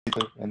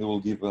and it will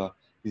give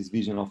this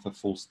vision of a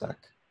full stack.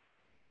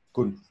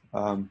 Koen,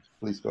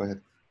 please go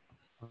ahead.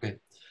 Okay,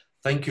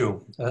 thank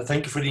you.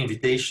 Thank you for the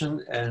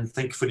invitation, and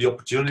thank you for the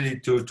opportunity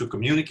to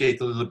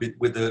communicate a little bit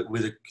with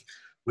the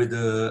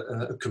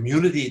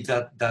community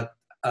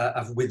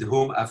with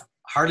whom I've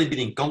hardly been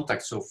in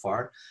contact so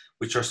far,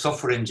 which are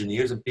software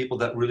engineers and people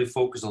that really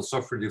focus on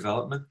software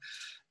development.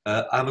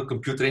 I'm a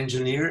computer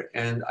engineer,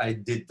 and I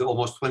did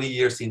almost 20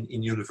 years in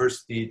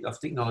University of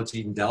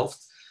Technology in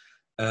Delft.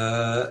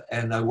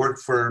 And I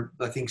worked for,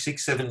 I think,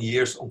 6-7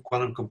 years on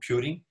quantum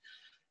computing.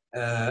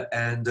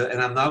 And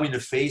I'm now in a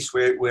phase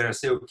where I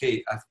say,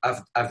 okay,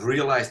 I've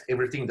realized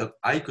everything that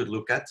I could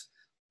look at.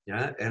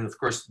 Yeah, and of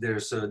course,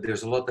 there's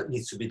a lot that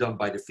needs to be done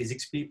by the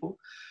physics people.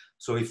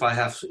 So if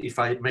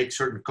I make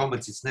certain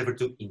comments, it's never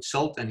to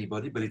insult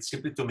anybody, but it's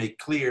simply to make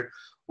clear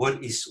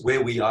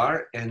where we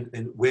are and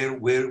where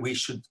we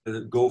should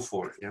go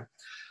for. Yeah.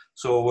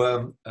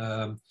 So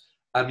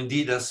I'm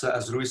indeed, as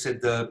Rui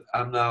said,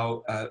 I'm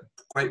now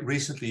quite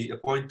recently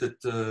appointed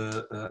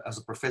as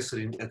a professor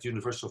at the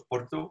University of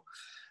Porto.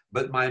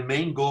 But my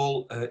main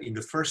goal in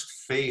the first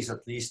phase,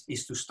 at least,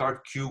 is to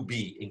start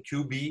QB. And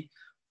QB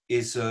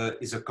is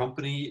a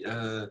company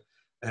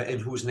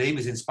and whose name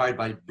is inspired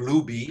by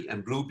Bluebee,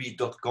 and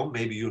Bluebee.com,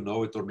 maybe you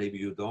know it or maybe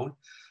you don't,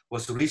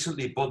 was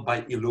recently bought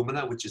by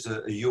Illumina, which is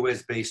a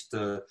US-based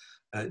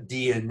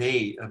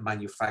DNA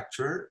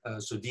manufacturer.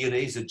 So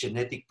DNA is a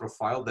genetic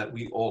profile that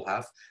we all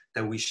have,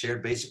 that we share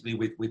basically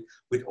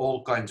with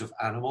all kinds of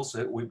animals,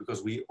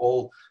 because we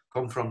all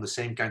come from the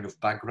same kind of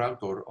background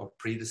or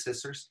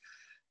predecessors.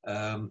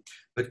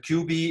 But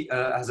QB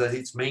has as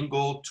its main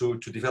goal to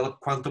develop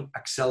quantum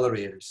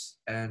accelerators.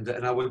 And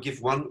I will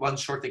give one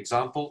short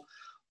example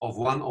of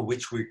one on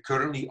which we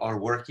currently are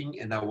working,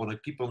 and I want to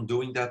keep on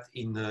doing that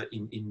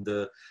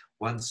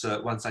once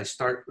I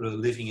start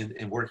living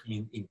and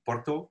working in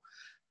Porto,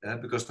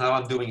 because now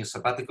I'm doing a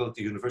sabbatical at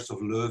the University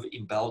of Leuven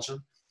in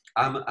Belgium.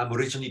 I'm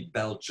originally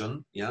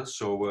Belgian, yeah,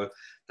 so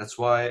that's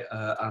why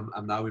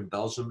I'm now in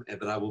Belgium,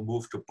 but I will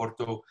move to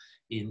Porto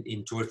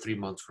in 2 or 3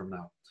 months from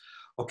now.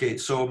 Okay,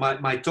 so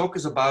my talk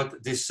is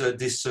about this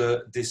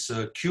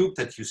cube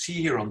that you see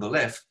here on the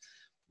left,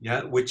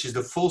 yeah, which is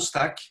the full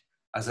stack.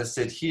 As I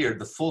said here,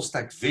 the full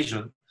stack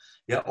vision,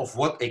 yeah, of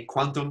what a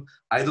quantum,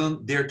 I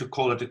don't dare to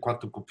call it a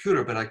quantum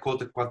computer, but I call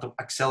it a quantum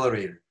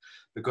accelerator,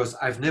 because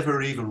I've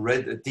never even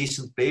read a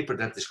decent paper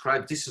that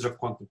describes this is a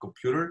quantum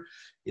computer,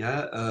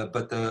 yeah,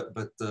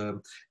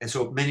 and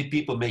so many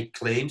people make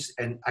claims,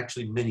 and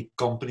actually many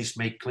companies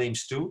make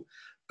claims too,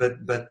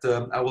 but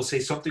I will say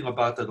something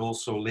about that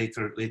also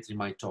later in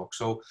my talk.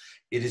 So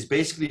it is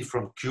basically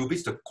from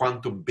qubits, the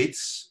quantum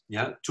bits,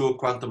 yeah, to a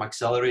quantum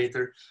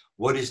accelerator.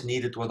 What is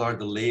needed? What are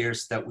the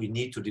layers that we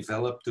need to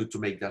develop to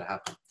make that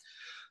happen?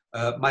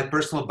 My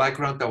personal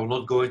background, I will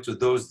not go into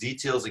those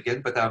details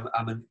again, but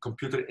I'm a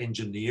computer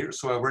engineer.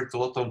 So I worked a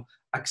lot on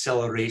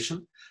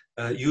acceleration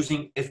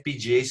using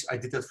FPGAs. I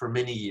did that for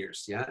many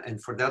years. Yeah. And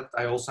for that,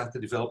 I also had to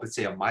develop, let's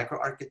say, a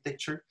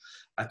microarchitecture.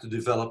 I had to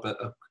develop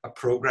a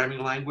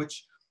programming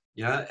language.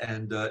 Yeah.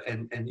 And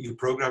you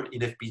program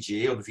in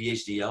FPGA on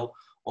VHDL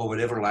or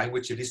whatever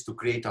language it is to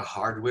create a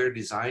hardware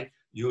design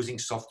using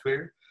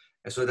software.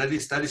 And so that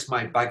is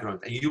my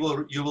background, and you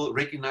will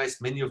recognize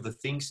many of the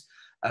things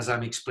as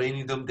I'm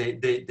explaining them.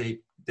 They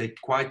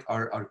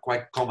are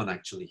quite common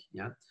actually.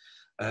 Yeah,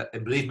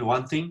 and believe me,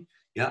 one thing.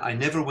 Yeah, I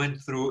never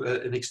went through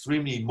an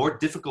extremely more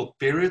difficult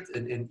period,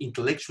 an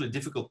intellectually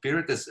difficult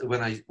period as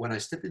when I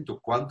stepped into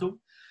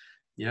quantum.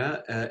 Yeah,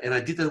 and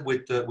I did that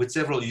with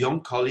several young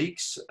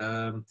colleagues.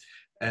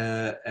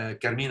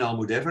 Carmine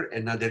Almudever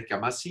and Nader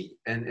Kamassi.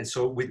 And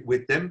so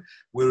with them,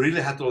 we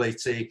really had to,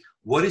 let's say,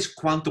 what is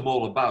quantum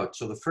all about?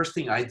 So the first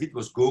thing I did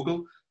was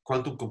Google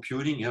quantum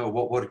computing, you know,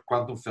 what are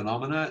quantum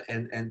phenomena,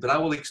 but I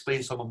will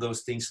explain some of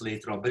those things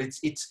later on. But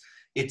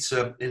it's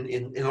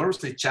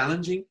enormously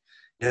challenging.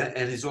 Yeah,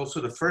 and it's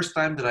also the first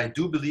time that I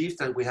do believe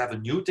that we have a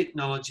new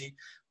technology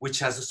which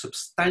has a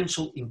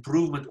substantial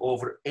improvement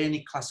over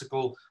any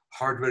classical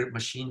hardware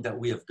machine that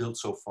we have built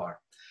so far.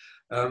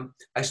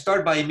 I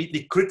start by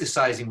immediately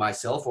criticizing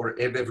myself or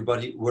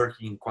everybody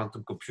working in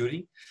quantum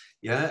computing,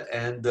 yeah,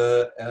 and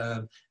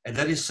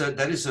that is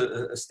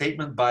a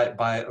statement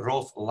by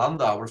Rolf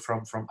Landauer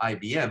from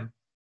IBM,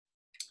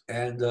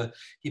 and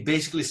he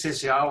basically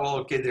says, yeah, well,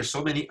 okay, there's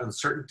so many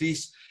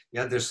uncertainties,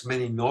 yeah, there's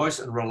many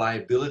noise and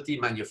reliability,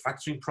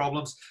 manufacturing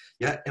problems,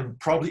 yeah, and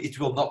probably it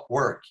will not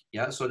work,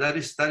 yeah. So that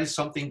is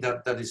something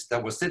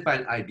that was said by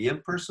an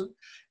IBM person,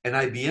 and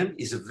IBM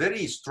is a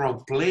very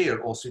strong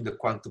player also in the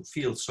quantum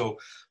field.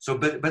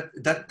 But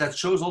that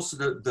shows also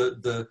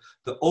the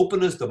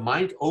openness, the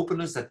mind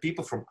openness that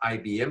people from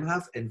IBM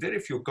have, and very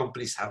few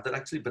companies have that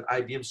actually, but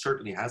IBM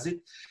certainly has it,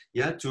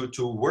 yeah,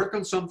 to work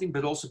on something,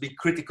 but also be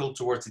critical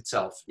towards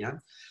itself, yeah.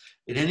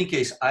 In any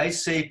case, I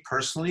say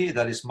personally,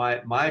 that is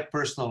my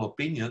personal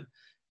opinion,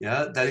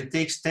 yeah, that it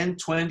takes 10,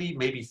 20,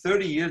 maybe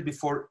 30 years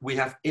before we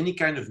have any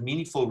kind of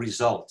meaningful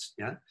results,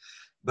 yeah.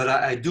 But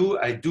I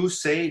do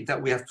say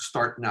that we have to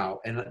start now,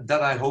 and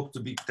that I hope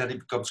that it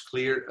becomes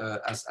clear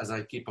as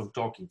I keep on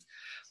talking.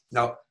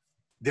 Now,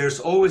 there's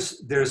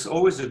always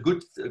a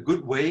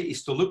good way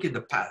is to look in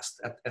the past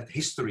at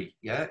history,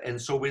 yeah.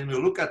 And so when we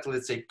look at,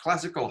 let's say,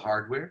 classical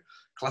hardware,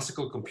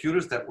 classical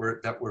computers that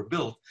were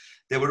built,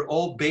 they were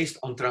all based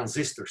on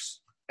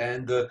transistors.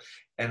 And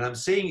I'm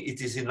saying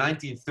it is in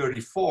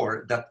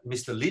 1934 that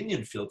Mr.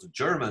 Linienfeld, a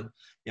German,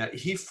 yeah,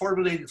 he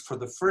formulated for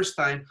the first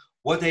time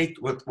what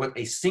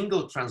a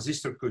single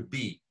transistor could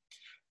be.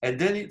 And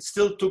then it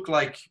still took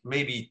like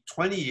maybe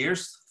 20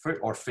 years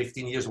or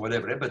 15 years or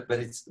whatever, but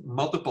it's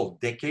multiple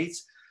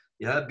decades,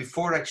 yeah,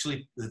 before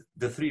actually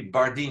the three,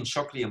 Bardeen,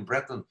 Shockley, and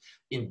Breton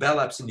in Bell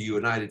Labs in the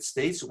United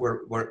States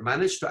were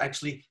managed to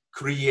actually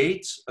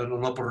create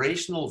an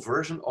operational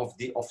version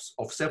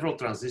of several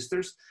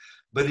transistors.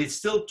 But it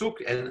still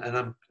took, and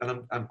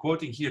I'm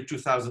quoting here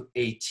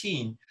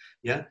 2018,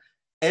 yeah,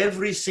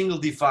 every single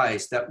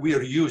device that we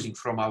are using,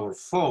 from our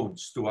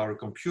phones to our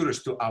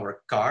computers to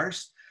our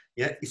cars,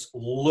 yeah, is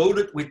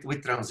loaded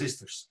with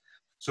transistors.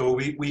 So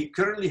we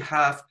currently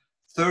have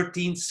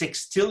 13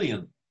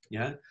 sextillion,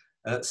 yeah,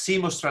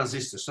 CMOS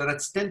transistors. So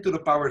that's 10 to the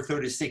power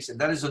 36, and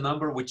that is a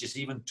number which is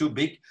even too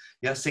big.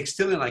 Yeah,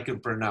 sextillion I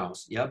can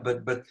pronounce. Yeah,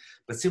 but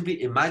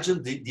simply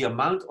imagine the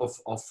amount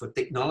of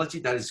technology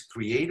that is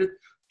created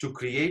to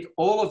create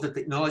all of the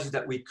technology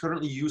that we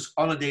currently use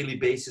on a daily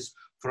basis,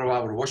 from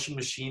our washing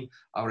machine,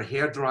 our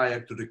hair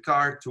dryer, to the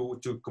car, to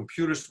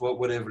computers,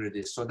 whatever it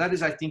is. So that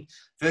is, I think,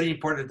 very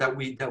important that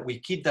we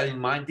keep that in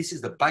mind. This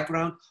is the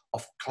background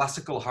of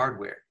classical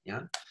hardware,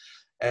 yeah.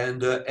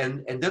 And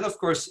then, of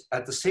course,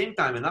 at the same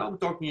time, and now I'm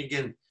talking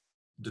again,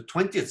 the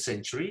 20th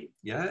century,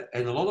 yeah.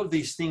 And a lot of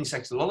these things,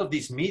 actually, a lot of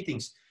these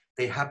meetings,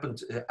 they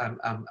happened.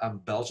 I'm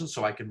Belgian,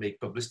 so I can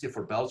make publicity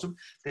for Belgium.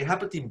 They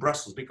happened in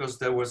Brussels because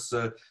there was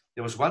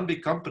one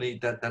big company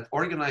that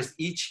organized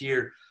each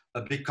year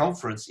a big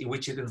conference in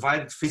which it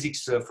invited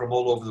physics from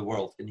all over the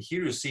world. And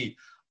here you see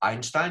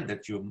Einstein,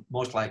 that you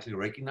most likely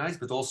recognize,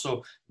 but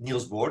also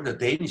Niels Bohr,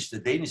 the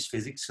Danish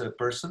physics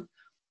person.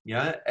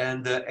 Yeah,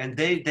 and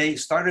they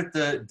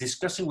started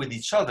discussing with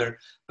each other,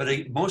 but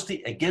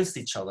mostly against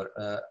each other.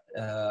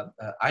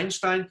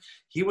 Einstein,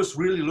 he was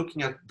really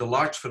looking at the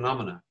large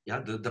phenomena,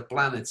 yeah, the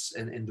planets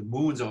and the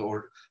moons,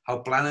 or how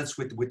planets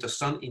with the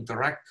sun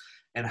interact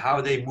and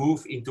how they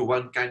move into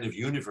one kind of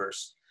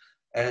universe.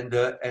 And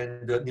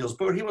Niels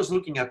Bohr, he was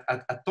looking at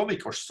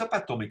atomic or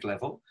subatomic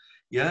level,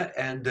 yeah,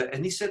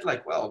 and he said,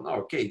 like, well, no,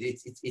 okay,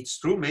 it's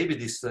true, maybe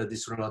this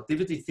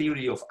relativity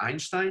theory of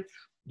Einstein,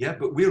 yeah,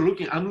 but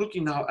I'm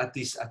looking now at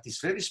this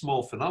very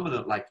small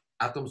phenomenon like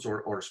atoms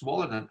or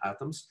smaller than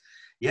atoms,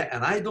 yeah,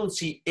 and I don't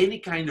see any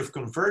kind of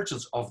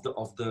convergence of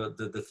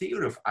the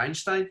theory of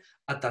Einstein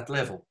at that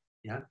level,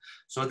 yeah.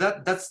 So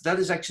that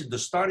is actually the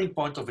starting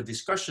point of a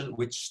discussion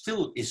which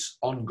still is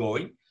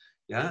ongoing,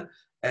 yeah.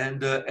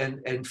 And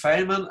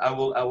Feynman, I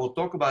will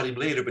talk about him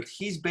later, but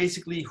he's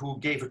basically who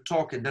gave a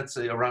talk, and that's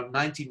around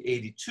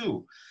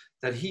 1982,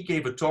 that he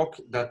gave a talk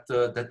that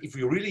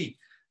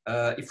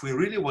if we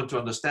really want to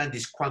understand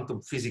this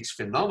quantum physics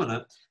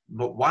phenomena,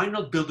 why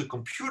not build a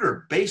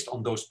computer based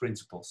on those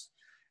principles?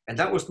 And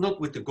that was not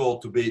with the goal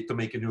to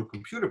make a new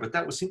computer, but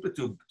that was simply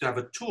to have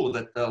a tool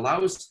that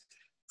allows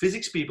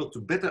physics people to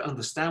better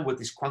understand what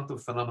these quantum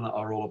phenomena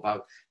are all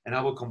about. And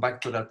I will come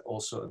back to that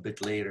also a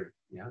bit later.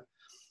 Yeah.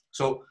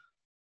 So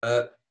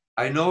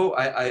I know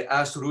I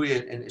asked Rui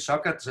and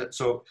Shaukat,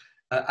 so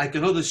I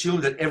cannot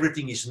assume that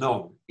everything is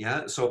known.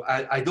 Yeah. So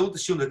I don't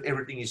assume that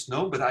everything is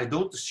known, but I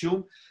don't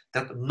assume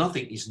that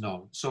nothing is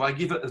known. So I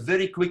give a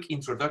very quick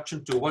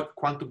introduction to what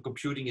quantum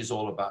computing is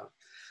all about.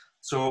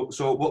 So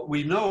what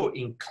we know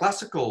in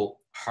classical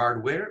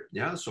hardware,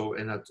 yeah, so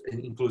and that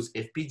includes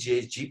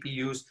FPGAs,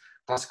 GPUs,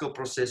 classical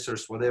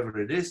processors, whatever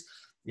it is,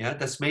 yeah,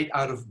 that's made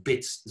out of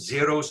bits,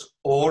 zeros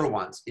or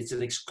ones. It's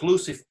an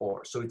exclusive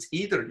OR. So it's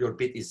either your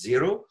bit is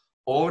 0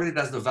 or it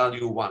has the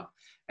value 1.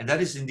 And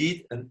that is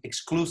indeed an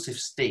exclusive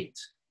state,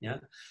 yeah.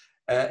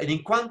 And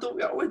in quantum,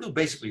 we do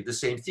basically the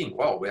same thing.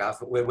 Well, we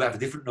have a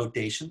different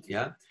notation,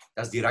 yeah.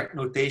 That's Dirac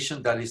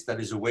notation. That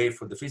is a way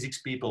for the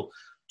physics people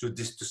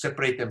to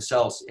separate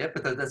themselves. Yeah,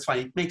 but that's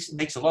fine. It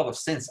makes a lot of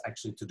sense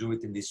actually to do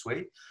it in this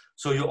way.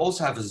 So you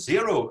also have a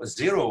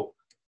zero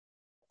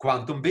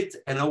quantum bit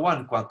and a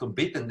 1 quantum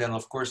bit, and then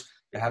of course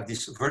you have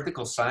this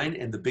vertical sign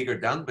and the bigger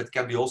down, but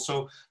can be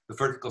also the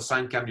vertical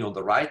sign can be on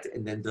the right,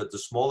 and then the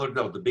smaller,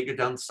 the bigger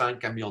down sign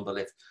can be on the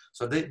left.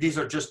 So these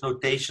are just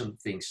notation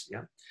things.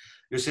 Yeah.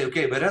 You say,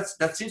 okay, but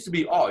that seems to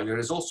be, oh, there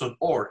is also an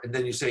OR, and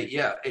then you say,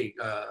 yeah, hey,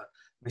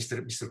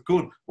 Mr.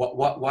 Koen,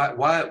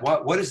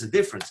 what is the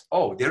difference?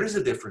 Oh, there is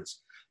a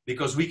difference,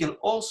 because we can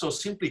also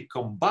simply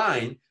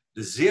combine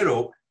the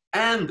 0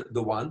 and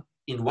the 1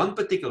 in one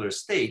particular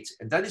state,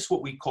 and that is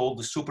what we call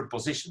the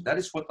superposition. That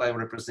is what I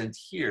represent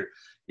here,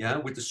 yeah,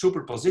 with the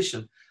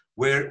superposition,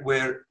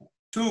 where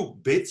 2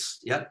 bits,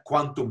 yeah,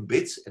 quantum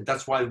bits, and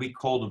that's why we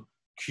call them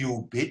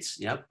qubits,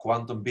 yeah,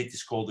 quantum bit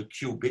is called a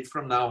qubit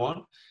from now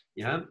on,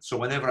 yeah. So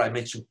whenever I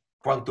mention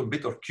quantum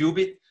bit or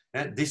qubit,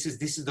 this is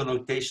the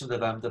notation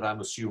that I'm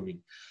assuming.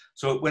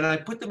 So when I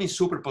put them in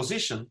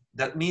superposition,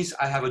 that means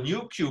I have a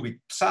new qubit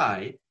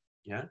psi,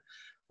 yeah,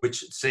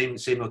 which same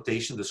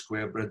notation, the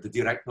square, the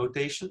direct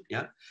notation,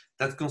 yeah,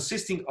 that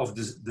consisting of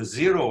the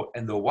 0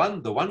 and the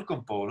 1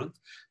 component,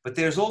 but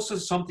there's also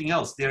something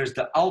else. There's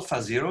the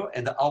alpha 0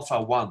 and the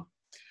alpha 1.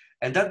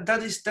 And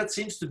that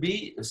seems to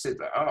be,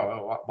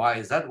 oh, why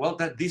is that? Well,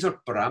 these are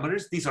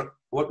parameters. These are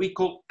what we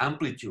call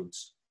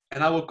amplitudes.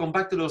 And I will come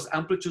back to those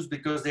amplitudes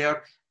because they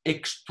are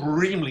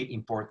extremely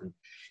important.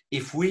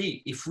 If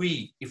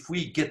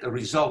we get a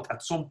result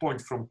at some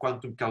point from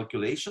quantum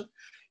calculation,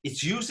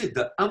 it's usually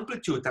the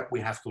amplitude that we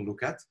have to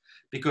look at,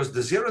 because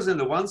the zeros and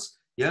the ones,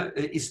 yeah,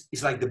 is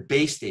like the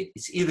base state.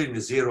 It's either in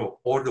the 0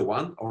 or the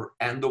 1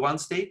 and the 1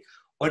 state,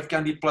 or it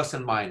can be plus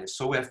and minus.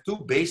 So we have two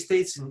base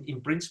states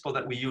in principle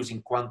that we use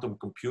in quantum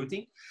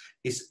computing,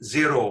 is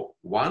 0,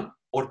 1,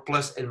 or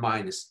plus and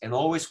minus, and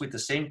always with the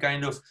same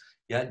kind of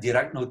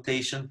direct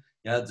notation.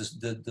 Yeah, the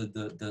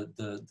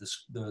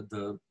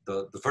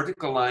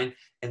vertical line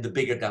and the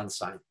bigger than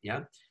sign.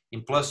 Yeah,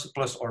 in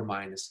plus or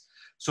minus.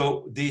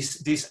 So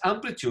these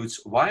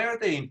amplitudes, why are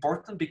they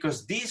important?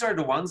 Because these are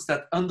the ones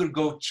that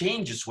undergo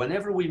changes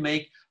whenever we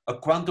make a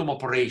quantum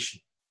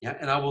operation. Yeah,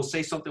 and I will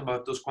say something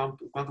about those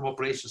quantum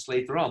operations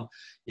later on.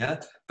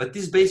 Yeah, but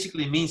this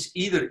basically means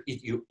either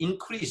you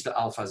increase the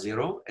alpha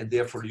 0, and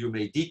therefore you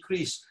may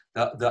decrease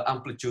the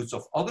amplitudes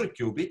of other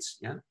qubits.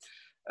 Yeah.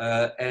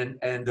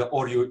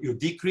 Or you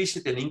decrease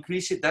it and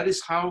increase it. That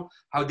is how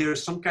there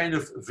is some kind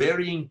of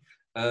varying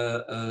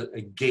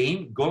a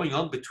game going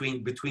on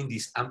between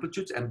these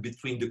amplitudes and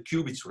between the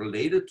qubits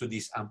related to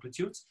these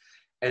amplitudes.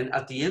 And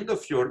at the end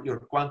of your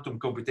quantum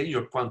computation,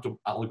 your quantum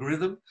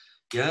algorithm,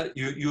 yeah,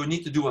 you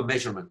need to do a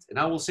measurement. And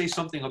I will say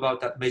something about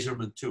that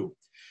measurement too,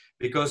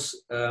 because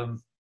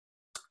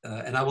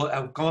and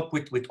I'll come up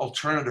with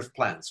alternative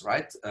plans,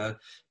 right?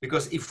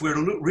 Because if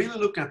we're really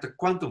looking at the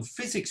quantum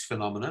physics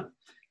phenomena,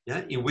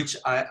 yeah, in which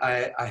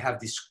I have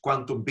these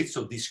quantum bits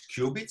of these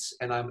qubits,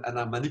 and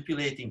I'm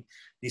manipulating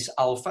these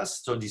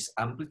alphas, so these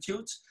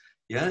amplitudes,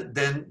 yeah,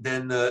 then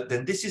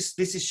this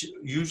is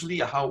usually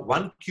how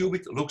one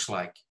qubit looks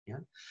like,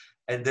 yeah,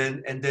 and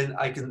then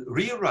I can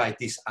rewrite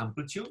these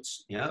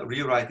amplitudes, yeah,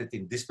 rewrite it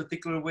in this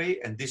particular way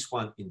and this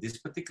one in this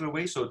particular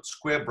way, so it's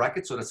square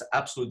brackets, so that's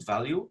absolute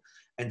value,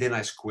 and then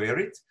I square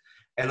it,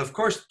 and of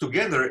course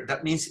together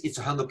that means it's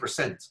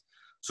 100%.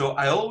 So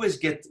I always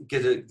get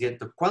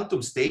the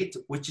quantum state,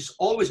 which is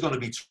always going to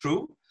be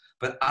true,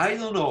 but I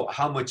don't know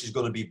how much is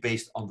going to be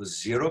based on the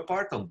 0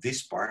 part, on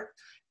this part,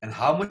 and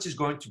how much is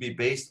going to be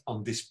based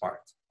on this part.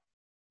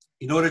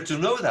 In order to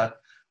know that,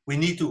 we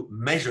need to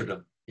measure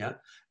them. Yeah,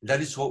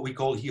 that is what we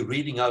call here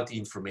reading out the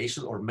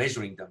information or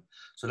measuring them.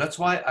 So that's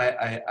why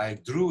I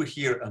drew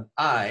here an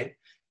eye.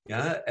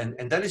 Yeah,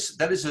 and that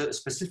is a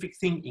specific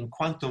thing in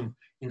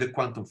the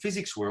quantum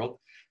physics world.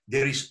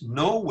 There is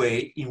no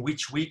way in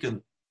which we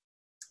can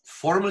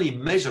formally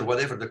measure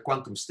whatever the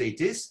quantum state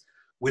is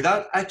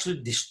without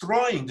actually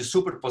destroying the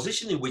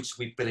superposition in which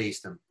we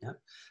place them. Yeah?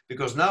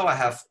 Because now I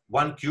have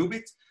one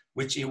qubit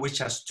which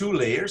has two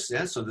layers,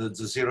 yeah? So the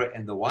 0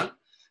 and the 1.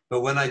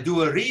 But when I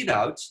do a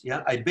readout,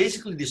 yeah, I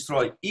basically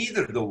destroy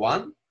either the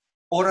 1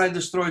 or I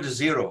destroy the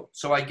 0.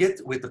 So I get,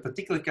 with a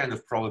particular kind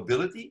of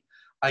probability,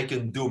 I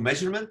can do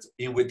measurement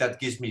in which that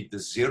gives me the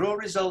 0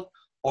 result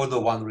or the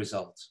 1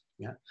 result.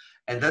 Yeah?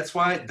 And that's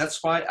why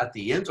at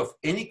the end of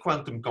any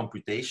quantum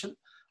computation,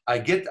 I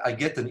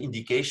get an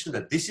indication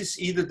that this is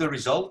either the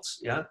result,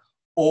 yeah,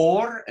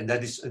 or, and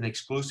that is an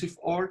exclusive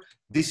or,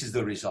 this is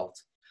the result.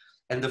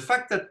 And the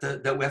fact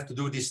that we have to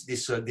do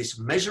these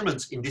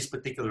measurements in this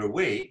particular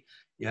way,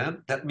 yeah,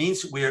 that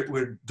means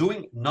we're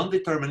doing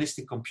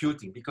non-deterministic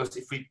computing, because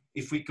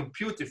if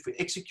we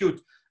execute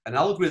an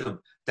algorithm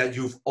that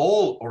you've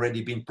all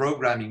already been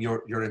programming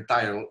your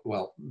entire,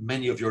 well,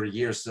 many of your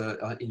years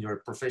in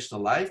your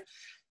professional life,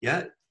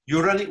 yeah. You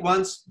run it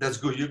once, that's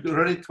good. You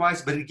run it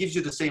twice, but it gives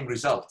you the same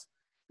result.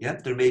 Yeah,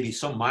 there may be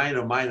some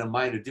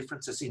minor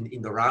differences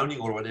in the rounding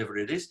or whatever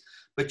it is,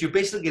 but you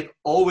basically get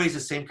always the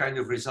same kind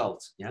of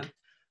result. Yeah,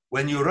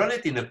 when you run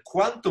it in a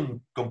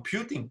quantum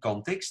computing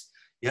context,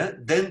 yeah,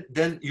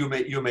 then you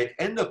may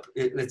end up,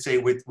 let's say,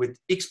 with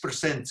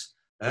X%.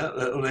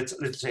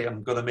 Let's say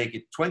I'm going to make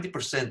it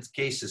 20%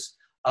 cases,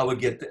 I will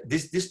get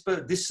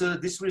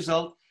this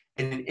result,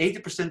 and in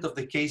 80% of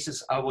the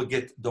cases, I will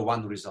get the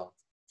 1 result.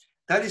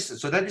 That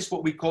is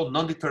what we call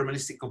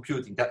non-deterministic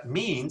computing. That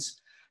means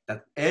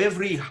that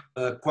every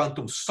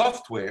quantum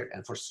software,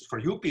 and for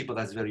you people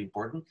that's very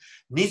important,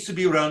 needs to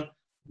be run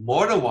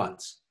more than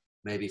once,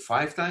 maybe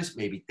 5 times,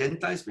 maybe 10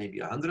 times, maybe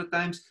 100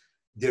 times.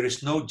 There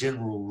is no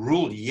general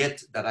rule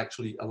yet that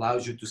actually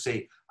allows you to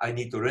say, I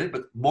need to run it,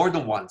 but more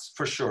than once,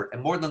 for sure,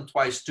 and more than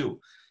twice too.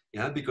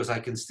 Yeah, because I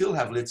can still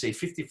have, let's say,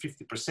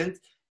 50%,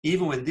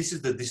 even when this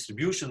is the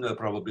distribution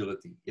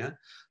probability. Yeah,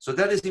 so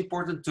that is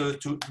important to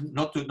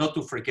not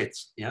to forget.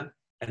 Yeah,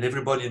 and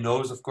everybody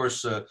knows, of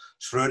course,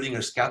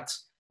 Schrödinger's cat.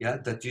 Yeah,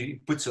 that you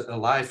puts a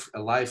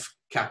live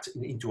cat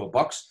into a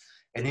box,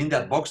 and in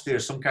that box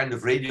there's some kind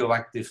of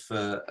radioactive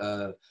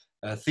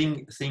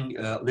thing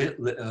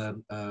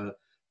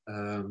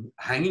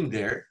hanging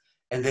there,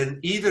 and then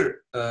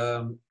either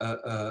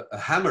a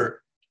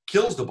hammer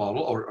kills the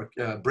bottle or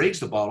breaks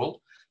the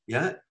bottle,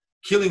 yeah,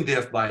 killing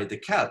death by the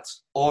cat,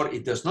 or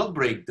it does not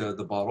break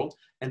the bottle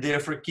and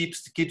therefore keeps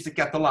the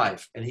cat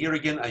alive. And here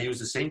again, I use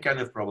the same kind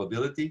of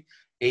probability,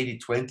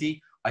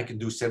 80-20. I can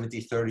do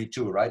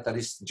 70-32, right? That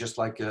is just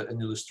like an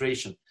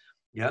illustration.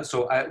 Yeah, so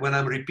when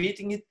I'm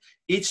repeating it,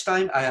 each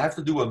time I have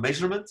to do a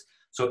measurement.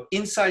 So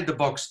inside the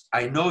box,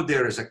 I know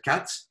there is a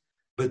cat,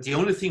 but the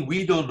only thing we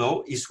don't know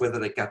is whether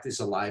the cat is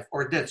alive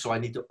or dead. So I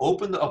need to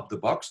open up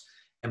the box,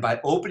 and by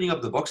opening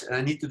up the box, and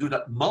I need to do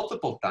that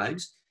multiple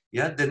times,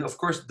 yeah, then of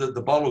course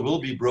the bottle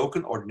will be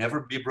broken or never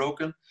be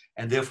broken,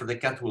 and therefore the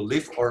cat will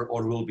live or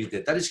will be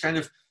dead. That is kind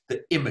of the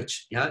image,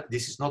 yeah?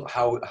 This is not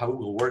how it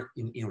will work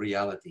in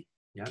reality,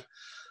 yeah?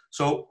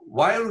 So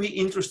why are we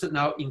interested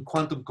now in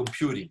quantum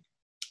computing?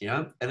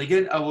 Yeah, and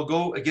again, I will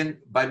go again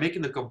by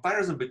making the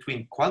comparison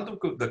between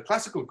the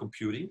classical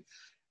computing,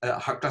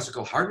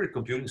 classical hardware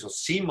computing, so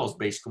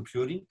CMOS-based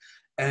computing,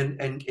 and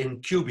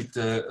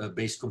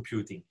qubit-based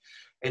computing.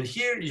 And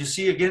here you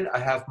see again, I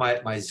have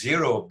my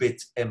 0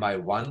 bit and my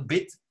 1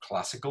 bit,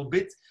 classical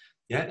bit,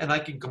 yeah, and I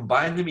can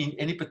combine them in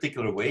any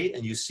particular way,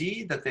 and you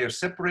see that they are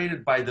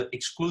separated by the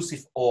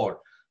exclusive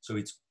OR. So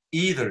it's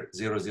either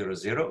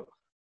 000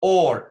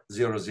 or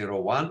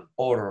 001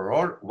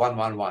 or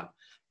 111.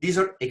 These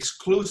are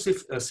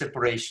exclusive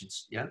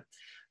separations, yeah.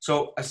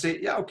 So I say,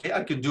 yeah, okay,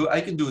 I can do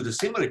the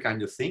similar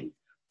kind of thing.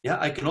 Yeah,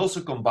 I can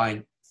also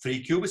combine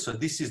 3 qubits. So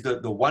this is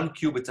the 1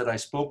 qubit that I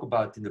spoke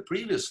about in the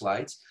previous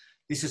slides.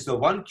 This is the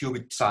 1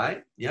 qubit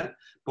psi, yeah.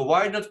 But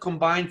why not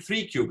combine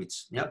 3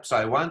 qubits? Yeah,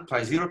 psi 1,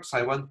 psi 0,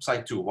 psi 1,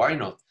 psi 2. Why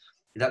not?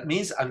 That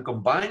means I'm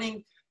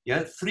combining,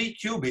 yeah, 3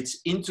 qubits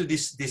into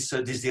this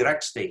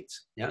Dirac state.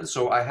 Yeah,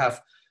 so I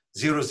have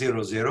 000,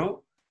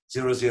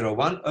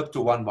 001 up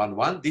to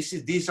 111.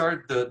 These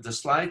are the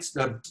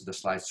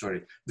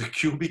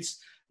qubits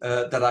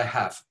that I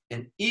have.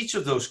 And each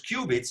of those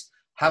qubits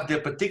have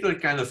their particular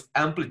kind of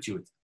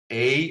amplitude.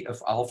 A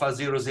of alpha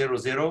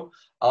 000,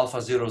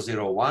 alpha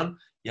 001,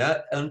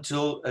 yeah,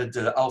 until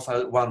the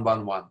alpha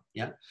 111,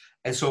 yeah.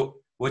 And so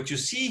what you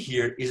see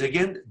here is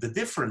again, the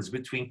difference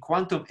between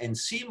quantum and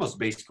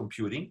CMOS-based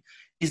computing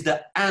is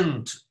the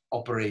AND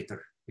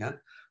operator, yeah.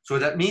 So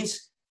that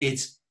means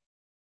it's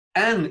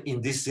and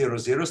in this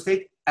 00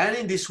 state, and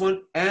in this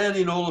one, and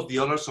in all of the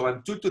others. So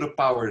I'm 2 to the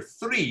power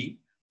 3.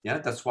 Yeah,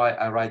 that's why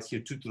I write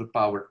here 2 to the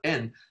power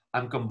n.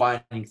 I'm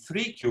combining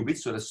 3 qubits,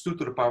 so that's 2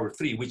 to the power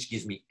 3, which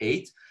gives me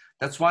 8.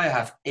 That's why I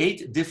have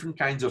 8 different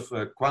kinds of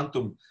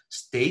quantum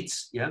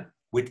states, yeah,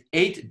 with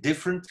 8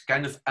 different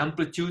kind of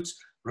amplitudes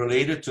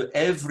related to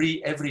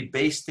every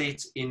base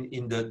state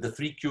in the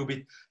 3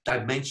 qubit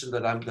dimension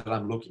that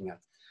I'm looking at,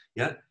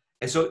 yeah.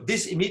 And so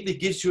this immediately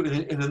gives you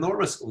an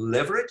enormous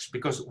leverage,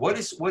 because what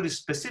is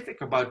specific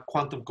about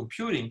quantum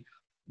computing,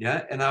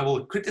 yeah, and I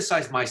will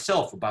criticize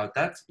myself about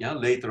that, yeah,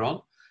 later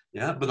on,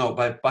 yeah, but no,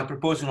 by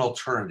proposing an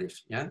alternative,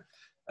 yeah,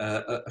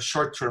 a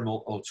short-term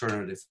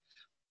alternative.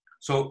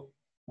 So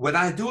when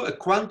I do a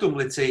quantum,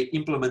 let's say,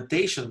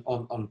 implementation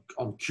on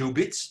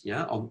qubits,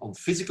 yeah, on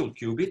physical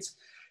qubits,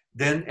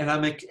 then, and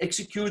I'm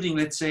executing,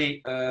 let's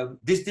say,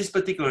 this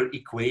particular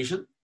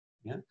equation,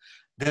 yeah,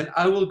 then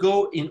I will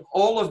go in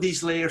all of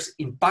these layers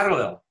in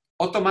parallel,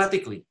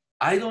 automatically.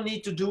 I don't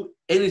need to do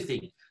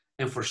anything.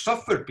 And for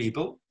software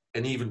people,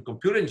 and even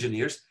computer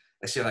engineers,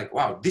 I say like,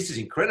 wow, this is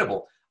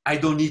incredible. I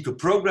don't need to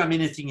program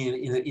anything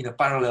in a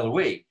parallel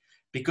way,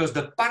 because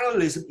the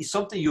parallelism is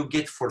something you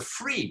get for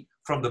free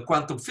from the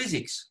quantum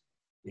physics.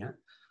 Yeah,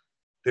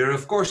 there are,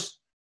 of course,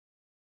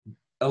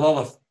 a lot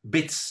of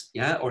bits,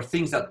 yeah, or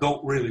things that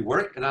don't really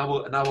work, and I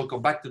will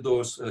come back to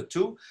those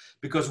too,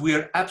 because we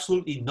are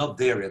absolutely not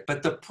there yet.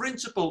 But the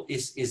principle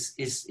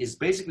is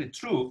basically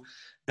true,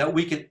 that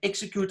we can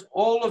execute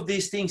all of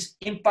these things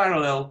in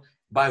parallel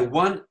by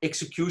one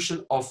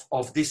execution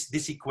of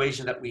this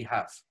equation that we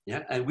have,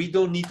 yeah, and we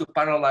don't need to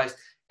parallelize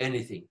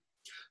anything.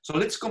 So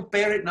let's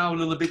compare it now a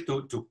little bit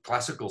to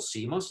classical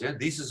CMOS. Yeah,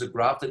 this is a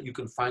graph that you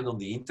can find on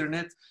the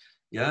internet.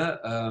 Yeah.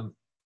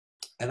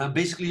 And I'm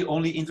basically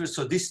only interested,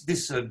 so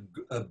this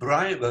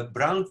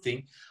brown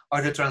thing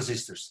are the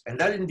transistors. And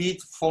that indeed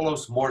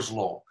follows Moore's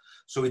law.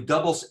 So it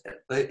doubles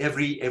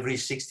every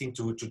 16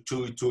 to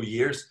 2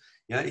 years.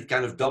 Yeah, it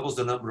kind of doubles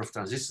the number of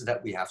transistors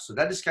that we have. So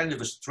that is kind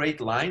of a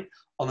straight line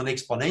on an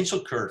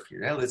exponential curve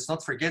here. Yeah? Let's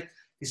not forget,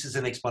 this is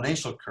an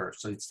exponential curve.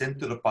 So it's 10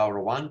 to the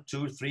power 1,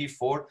 2, 3,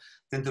 4,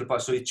 10 to the power.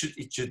 So it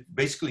should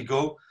basically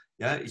go,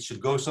 yeah, it should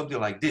go something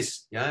like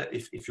this, yeah,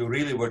 if you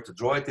really were to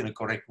draw it in a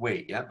correct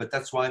way, yeah, but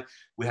that's why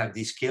we have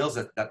these scales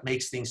that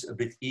makes things a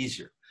bit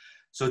easier.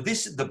 So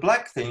the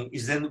black thing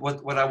is then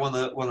what I want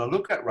to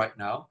look at right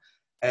now,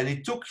 and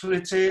it took,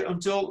 let's say,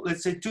 until,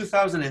 let's say,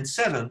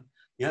 2007,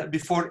 yeah,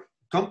 before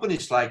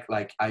companies like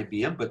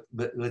IBM, but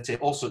let's say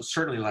also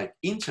certainly like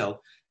Intel,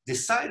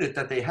 decided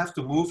that they have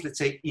to move, let's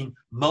say, in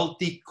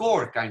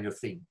multi-core kind of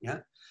thing,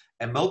 yeah.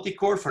 And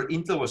multi-core for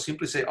Intel was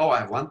simply say, oh, I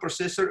have one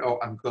processor, oh,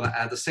 I'm going to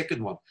add a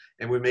second one.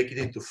 And we make it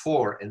into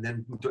 4 and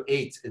then into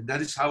 8. And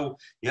that is how,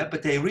 yeah,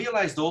 but they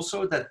realized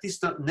also that this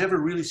never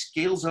really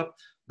scales up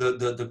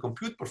the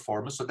compute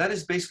performance. So that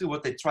is basically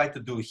what they try to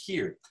do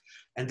here.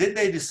 And then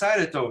they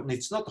decided, oh,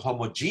 it's not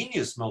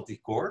homogeneous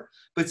multi-core,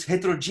 but it's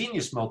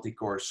heterogeneous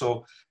multi-core.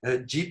 So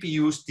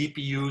GPUs,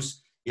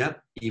 TPUs, yeah,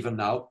 even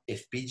now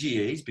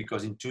FPGAs,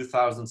 because in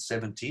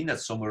 2017,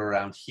 that's somewhere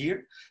around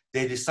here,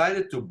 they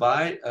decided to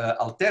buy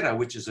Altera,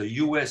 which is a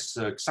US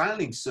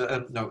Xilinx,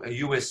 a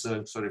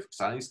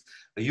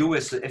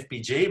US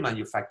FPGA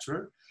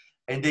manufacturer,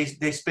 and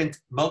they spent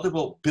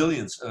multiple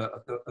billions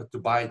to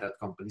buy that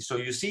company. So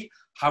you see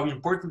how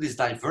important this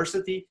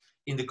diversity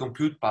in the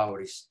compute power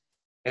is.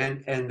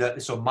 And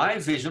so my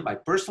vision, my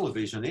personal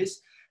vision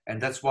is, and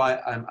that's why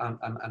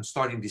I'm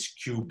starting this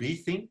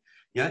QB thing,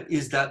 yeah,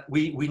 is that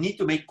we need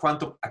to make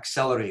quantum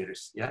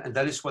accelerators, yeah, and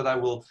that is what I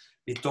will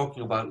be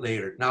talking about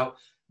later. Now,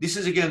 this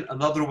is again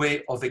another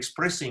way of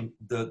expressing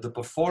the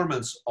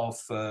performance of,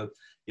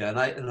 yeah, and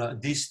I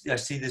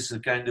see this as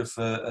kind of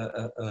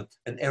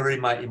an error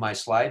in my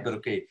slide, but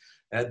okay,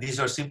 these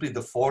are simply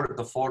the four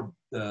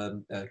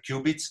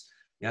qubits,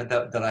 yeah,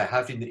 that I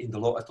have at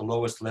the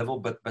lowest level,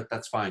 but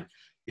that's fine.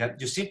 Yeah,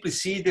 you simply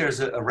see there's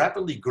a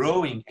rapidly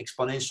growing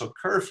exponential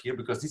curve here,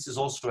 because this is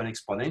also an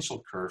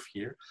exponential curve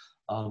here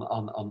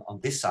on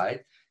this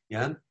side.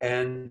 Yeah,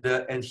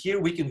 and here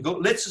we can go.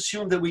 Let's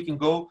assume that we can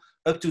go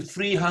up to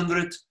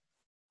 300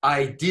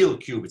 ideal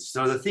qubits.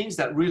 So the things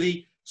that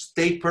really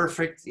stay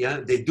perfect. Yeah,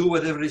 they do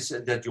whatever it is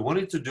that you want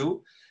it to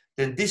do.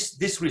 Then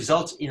this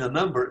results in a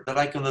number that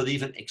I cannot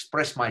even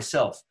express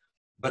myself.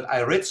 But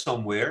I read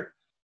somewhere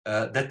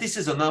that this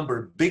is a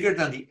number bigger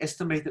than the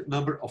estimated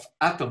number of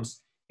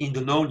atoms in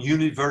the known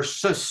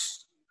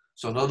universes.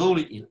 So not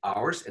only in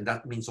ours, and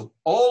that means on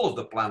all of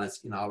the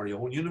planets in our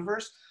own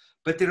universe,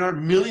 but there are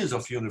millions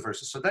of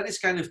universes. So that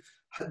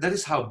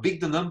is how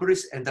big the number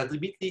is, and that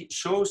immediately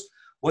shows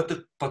what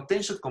the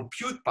potential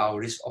compute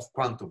power is of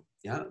quantum.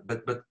 Yeah,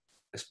 but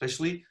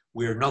especially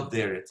we're not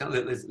there yet.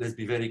 Let's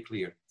be very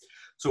clear.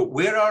 So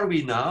where are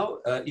we now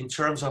in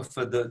terms of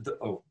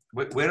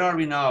where are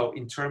we now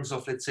in terms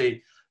of, let's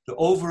say, the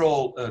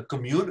overall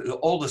community,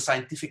 all the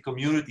scientific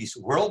communities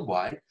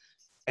worldwide?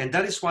 And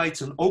that is why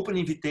it's an open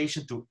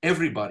invitation to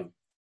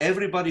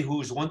everybody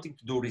who is wanting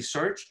to do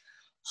research,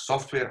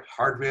 software,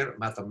 hardware,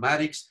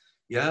 mathematics,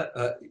 yeah,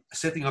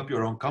 setting up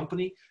your own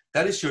company.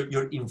 That is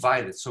you're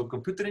invited. So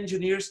computer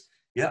engineers,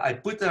 yeah, I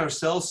put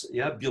ourselves,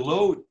 yeah,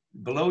 below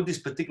these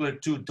particular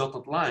two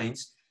dotted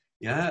lines,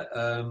 yeah,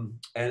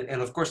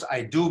 and of course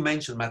I do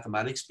mention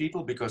mathematics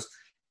people, because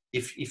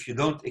if you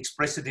don't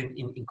express it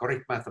in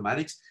correct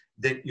mathematics,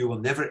 then you will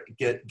never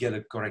get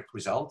a correct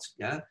result,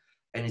 yeah.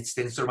 And it's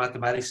tensor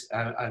mathematics.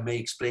 I may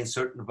explain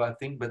certain about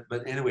things,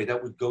 but anyway,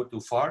 that would go too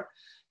far.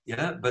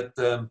 Yeah, but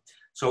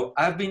so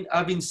I've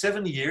been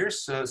 7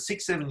 years,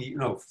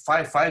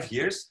 5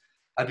 years.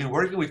 I've been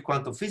working with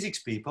quantum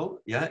physics people,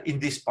 yeah, in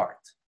this part,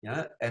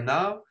 yeah. And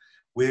now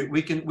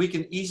we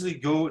can easily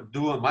go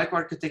do a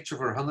microarchitecture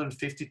for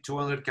 150,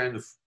 200 kind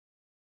of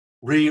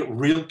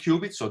real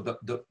qubits. So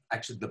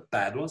actually the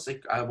bad ones,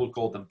 I will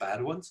call them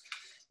bad ones,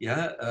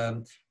 yeah.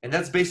 And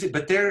that's basically,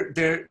 but they're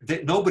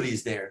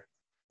nobody's there.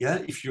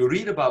 Yeah, if you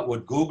read about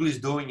what Google is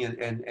doing,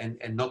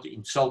 and not to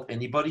insult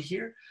anybody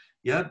here,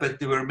 yeah, but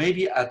they were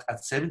maybe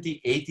at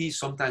 70, 80,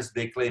 sometimes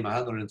they claim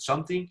 100 and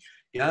something,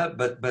 yeah,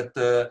 but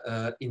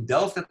in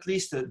Delft at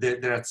least,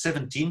 they're at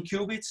 17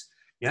 qubits,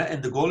 yeah,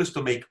 and the goal is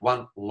to make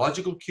one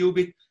logical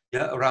qubit,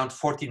 yeah, around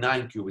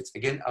 49 qubits.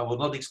 Again, I will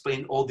not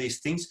explain all these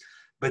things,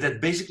 but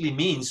that basically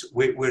means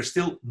we're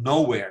still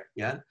nowhere,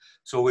 yeah.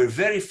 So we're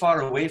very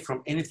far away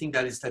from anything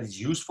that is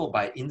useful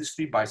by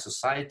industry, by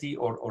society,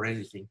 or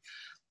anything.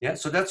 Yeah,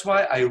 so that's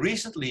why I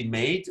recently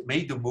made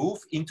the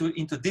move into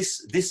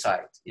this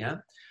side.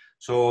 Yeah,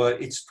 so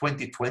it's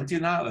 2020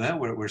 now.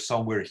 We're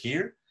somewhere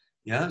here.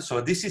 Yeah,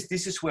 so this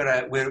is where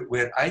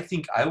I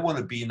think I want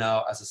to be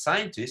now as a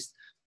scientist.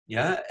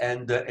 Yeah,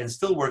 and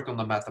still work on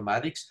the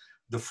mathematics,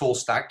 the full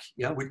stack.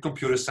 Yeah, with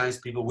computer science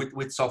people,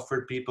 with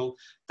software people.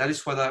 That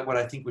is what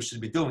I think we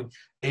should be doing.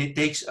 And it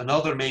takes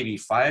another maybe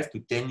 5 to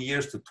 10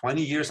 years to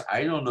 20 years,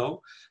 I don't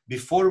know,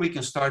 before we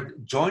can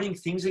start joining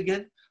things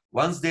again.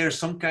 Once there's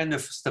some kind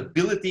of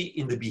stability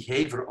in the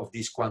behavior of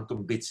these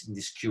quantum bits, in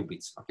these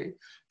qubits, okay?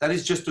 That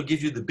is just to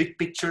give you the big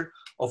picture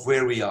of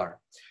where we are.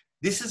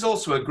 This is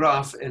also a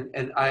graph,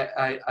 and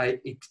I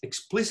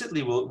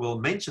explicitly will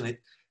mention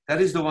it.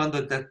 That is the one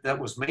that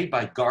was made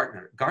by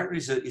Gartner. Gartner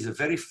is a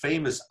very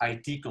famous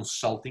IT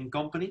consulting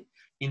company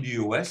in the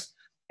US,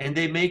 and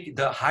they make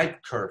the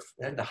hype curve,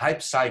 the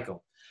hype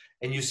cycle.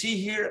 And you see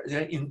here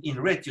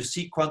in red, you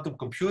see quantum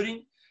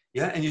computing,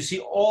 yeah, and you see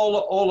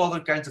all other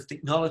kinds of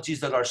technologies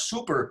that are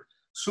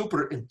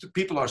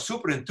people are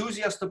super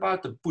enthusiastic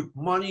about, to put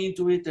money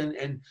into it,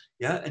 and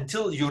yeah,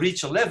 until you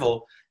reach a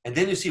level, and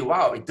then you see,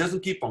 wow, it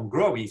doesn't keep on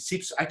growing, it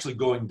keeps actually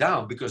going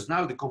down, because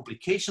now the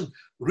complication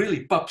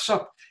really pops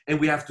up, and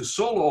we have to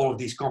solve all of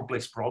these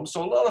complex problems.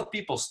 So a lot of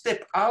people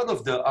step out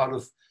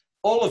of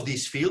all of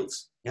these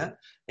fields, yeah,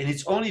 and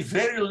it's only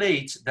very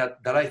late that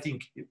I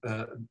think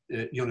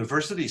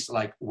universities,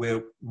 like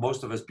where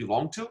most of us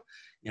belong to,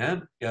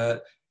 yeah,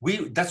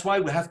 that's why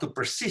we have to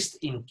persist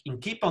in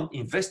keep on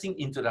investing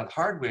into that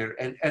hardware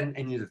and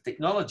in the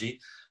technology,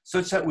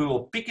 such that we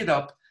will pick it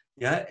up,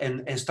 yeah,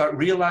 and start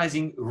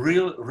realizing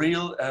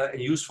real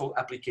useful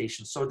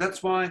applications. So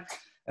that's why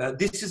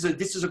this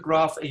is a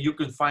graph, and you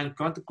can find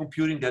quantum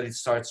computing that it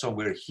starts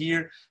somewhere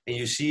here, and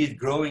you see it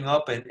growing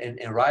up and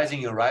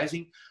rising and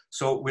rising.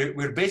 So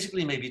we're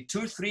basically maybe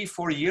 2, 3,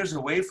 4 years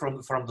away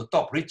from the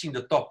top, reaching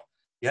the top,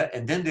 yeah,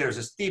 and then there's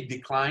a steep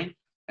decline.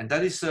 And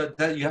that is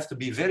that you have to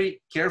be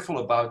very careful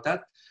about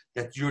that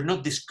you're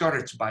not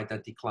discouraged by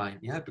that decline,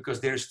 yeah, because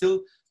there's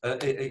still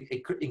an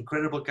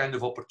incredible kind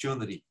of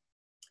opportunity.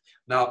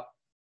 Now,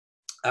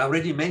 I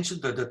already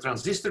mentioned the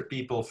transistor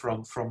people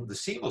from the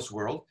CMOS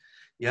world,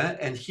 yeah,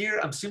 and here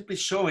I'm simply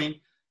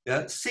showing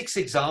 6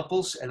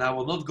 examples, and I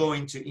will not go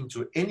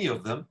into any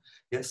of them.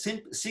 Yeah,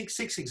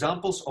 6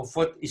 examples of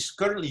what is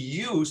currently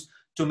used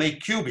to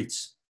make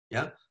qubits,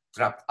 yeah.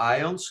 Trapped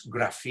ions,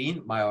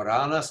 graphene,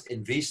 Majoranas,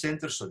 NV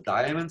centers, so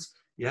diamonds,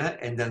 yeah,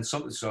 and then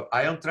so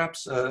ion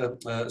traps,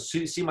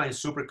 semi and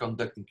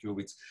superconducting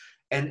qubits,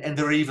 and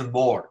there are even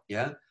more,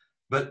 yeah.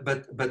 But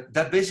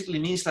that basically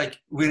means like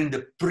we're in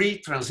the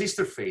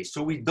pre-transistor phase,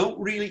 so we don't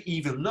really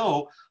even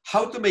know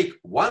how to make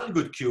one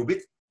good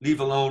qubit,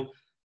 leave alone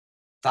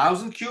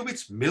 1,000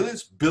 qubits,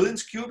 millions,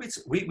 billions qubits.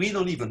 We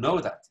don't even know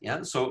that,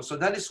 yeah. So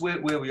that is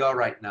where we are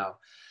right now.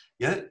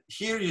 Yeah,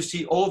 here you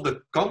see all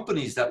the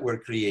companies that were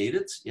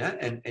created, yeah,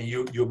 and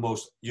you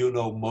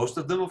know most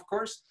of them, of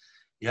course,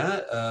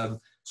 yeah.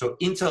 So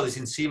Intel is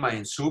in semi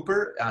and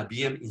super,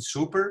 IBM in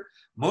super.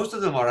 Most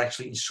of them are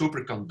actually in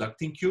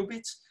superconducting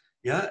qubits,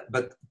 yeah.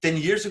 But 10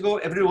 years ago,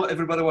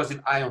 everybody was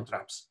in ion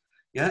traps,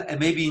 yeah, and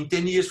maybe in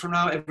 10 years from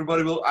now,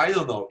 everybody will, I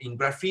don't know, in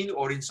graphene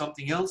or in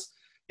something else,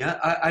 yeah.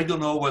 I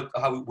don't know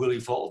how it will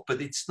evolve, but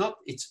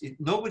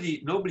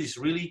nobody's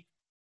really.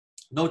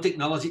 No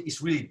technology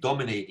is really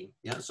dominating.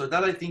 Yeah, so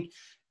that I think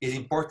is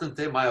important.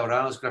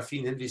 Majoranas,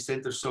 graphene, NV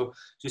centers. So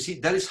you see,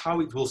 that is how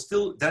it will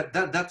still,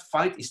 that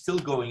fight is still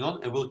going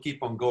on and will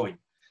keep on going.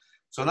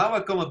 So now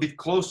I come a bit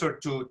closer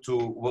to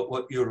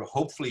what you're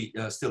hopefully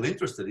still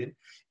interested in.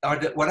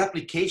 What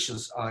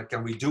applications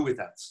can we do with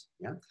that?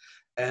 Yeah,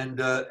 and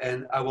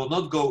I will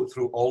not go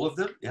through all of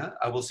them. Yeah,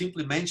 I will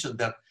simply mention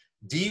that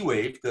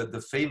D-Wave,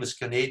 the famous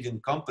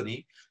Canadian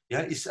company,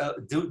 yeah, is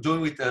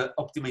doing with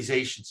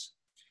optimizations.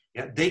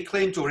 Yeah, they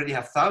claim to already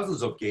have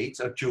thousands of gates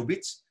or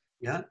qubits,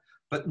 yeah,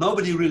 but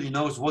nobody really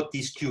knows what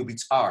these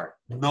qubits are.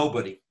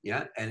 Nobody,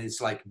 yeah, and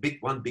it's like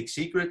one big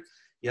secret,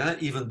 yeah.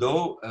 Even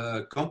though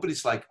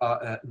companies like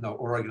or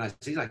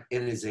organizations like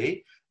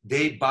NSA,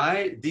 they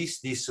buy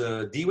these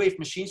D-Wave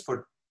machines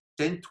for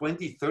 $10,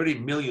 $20,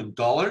 $30 million,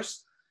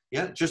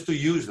 yeah, just to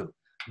use them.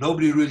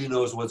 Nobody really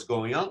knows what's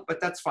going on, but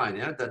that's fine.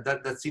 Yeah,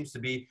 that seems to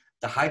be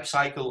the hype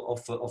cycle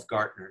of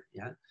Gartner,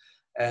 yeah.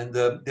 And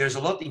there's a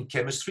lot in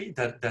chemistry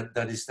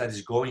that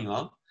is going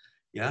on,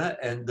 yeah.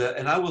 And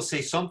I will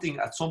say something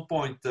at some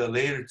point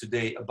later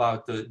today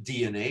about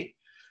DNA,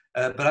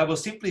 but I will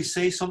simply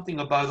say something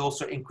about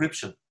also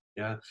encryption,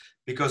 yeah,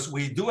 because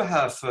we do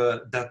have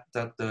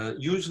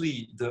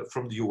usually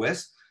from the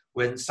US,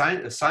 when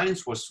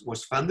science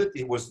was funded,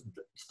 it was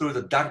through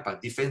the DARPA,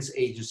 Defense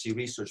Agency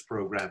Research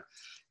Program.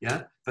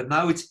 Yeah, but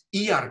now it's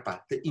IARPA,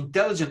 the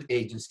intelligent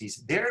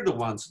agencies. They're the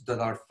ones that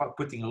are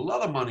putting a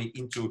lot of money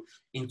into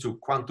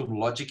quantum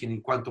logic and in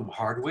quantum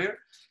hardware.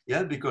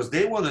 Yeah, because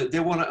they want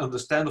to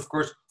understand, of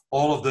course,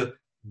 all of the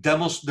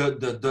demos,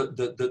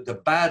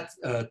 the bad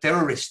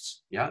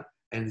terrorists. Yeah,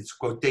 and it's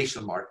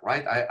quotation mark,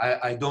 right?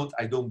 I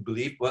don't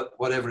believe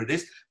whatever it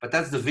is, but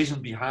that's the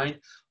vision behind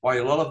why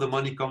a lot of the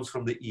money comes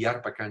from the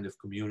IARPA kind of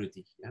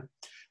community. Yeah,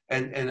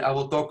 and I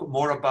will talk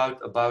more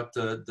about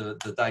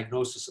the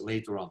diagnosis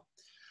later on.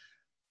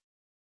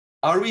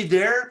 Are we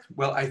there?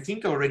 Well, I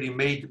think I already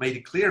made a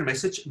clear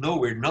message. No,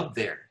 we're not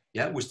there.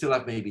 Yeah, we still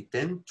have maybe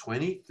 10,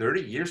 20,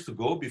 30 years to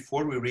go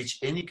before we reach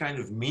any kind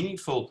of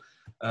meaningful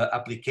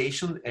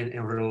application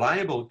and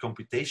reliable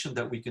computation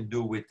that we can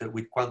do with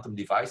quantum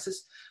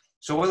devices.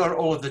 So what are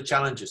all of the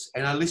challenges?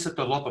 And I listed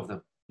a lot of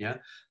them. Yeah,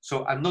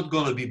 so I'm not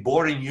going to be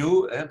boring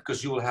you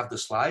because you will have the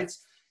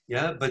slides.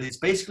 Yeah, but it's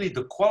basically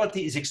the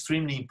quality is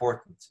extremely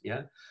important.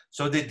 Yeah,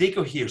 so they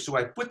go here. So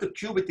I put the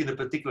qubit in a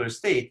particular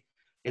state.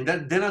 And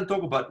then I'm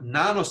talking about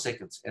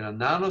nanoseconds, and a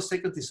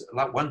nanosecond is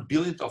like 1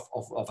 billionth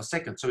of a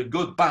second. So it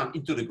goes bam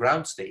into the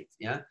ground state.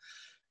 Yeah,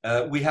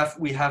 we have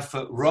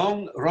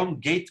wrong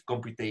gate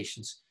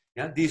computations.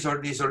 Yeah, these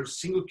are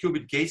single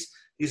qubit gates.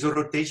 These are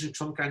rotations,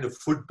 some kind of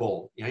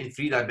football. Yeah, in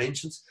 3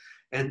 dimensions,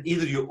 and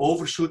either you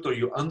overshoot or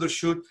you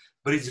undershoot.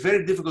 But it's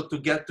very difficult to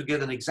get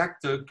an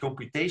exact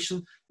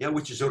computation. Yeah,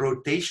 which is a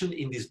rotation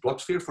in this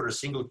block sphere for a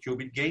single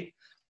qubit gate.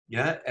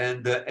 Yeah,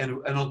 and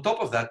on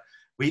top of that,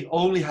 we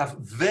only have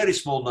very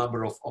small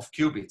number of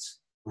qubits,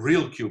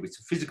 real qubits,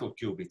 physical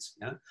qubits.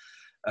 Yeah.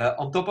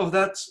 On top of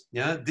that,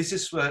 yeah, this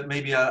is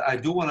maybe I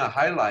do want to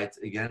highlight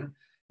again.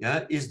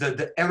 Yeah, is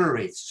the error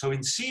rates. So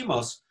in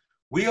CMOS,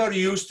 we are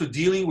used to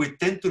dealing with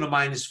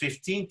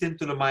 10⁻⁻15,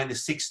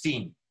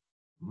 10⁻⁻16,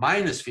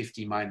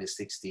 -50,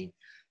 -16.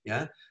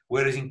 Yeah.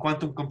 Whereas in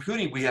quantum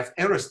computing, we have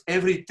errors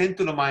every 10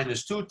 to the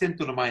minus 2, 10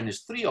 to the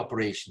minus 3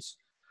 operations.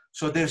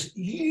 So there's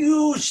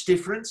huge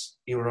difference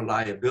in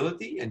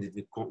reliability and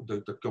the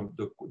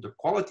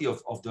quality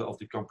of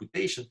the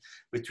computation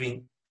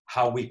between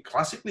how we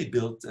classically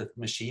build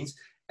machines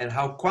and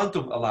how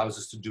quantum allows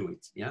us to do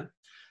it. Yeah.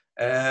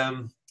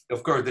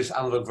 Of course, there's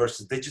analog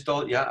versus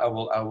digital. Yeah, I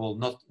will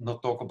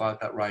not talk about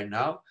that right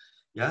now.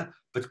 Yeah,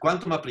 but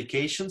quantum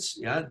applications.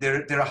 Yeah,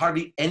 there are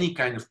hardly any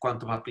kind of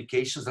quantum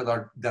applications that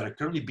are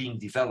currently being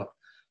developed.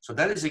 So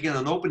that is again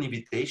an open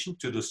invitation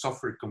to the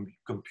software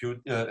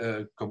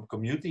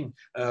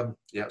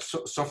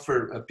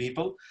software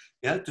people,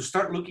 yeah, to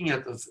start looking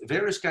at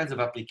various kinds of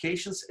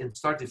applications and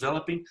start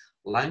developing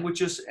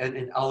languages and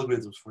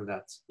algorithms for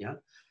that. Yeah.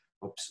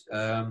 Oops.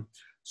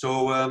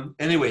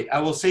 Anyway, I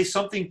will say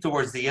something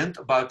towards the end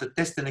about the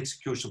test and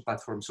execution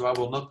platform. So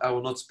I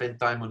will not spend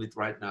time on it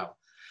right now.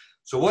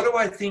 So what do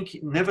I think,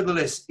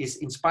 nevertheless, is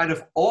in spite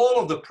of all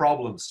of the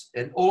problems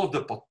and all of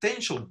the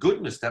potential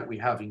goodness that we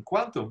have in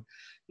quantum,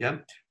 yeah,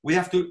 we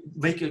have to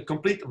make a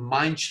complete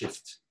mind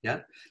shift. Yeah,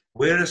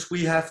 whereas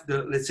we have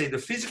the, let's say, the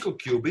physical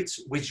qubits,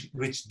 which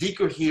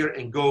decohere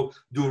and go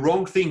do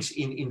wrong things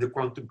in the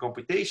quantum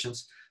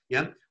computations.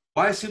 Yeah,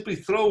 why simply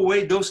throw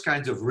away those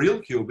kinds of real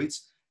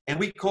qubits and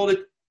we call it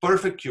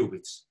perfect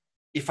qubits?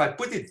 If I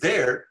put it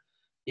there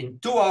in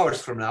 2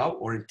 hours from now,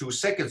 or in 2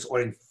 seconds,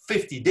 or in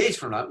 50 days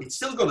from now, it's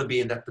still going to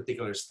be in that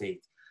particular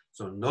state.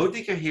 So no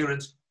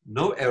decoherence,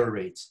 no error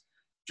rates.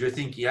 Do you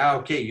think, yeah,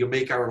 okay, you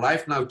make our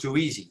life now too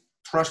easy?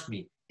 Trust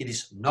me, it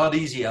is not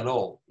easy at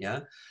all.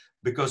 Yeah,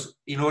 because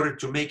in order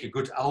to make a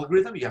good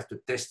algorithm, you have to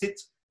test it.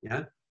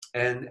 Yeah,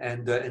 and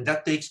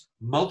that takes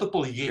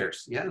multiple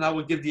years. Yeah, and I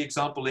will give the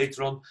example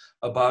later on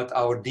about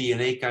our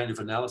DNA kind of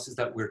analysis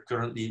that we're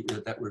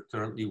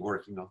currently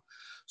working on.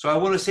 So I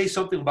want to say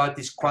something about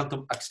these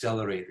quantum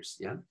accelerators.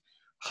 Yeah,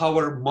 how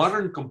are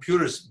modern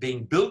computers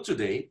being built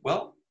today?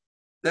 Well,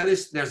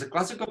 there's a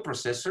classical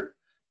processor.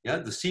 Yeah,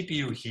 the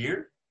CPU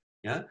here.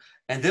 Yeah,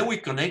 and then we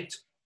connect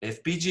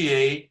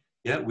FPGA.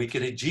 Yeah, we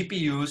connect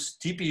GPUs,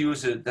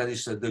 TPUs. That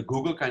is the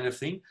Google kind of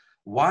thing.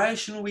 Why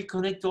shouldn't we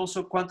connect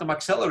also quantum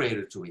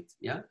accelerator to it?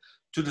 Yeah,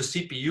 to the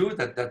CPU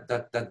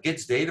that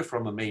gets data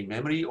from a main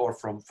memory or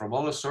from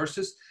other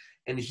sources.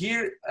 And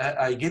here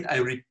again, I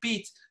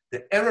repeat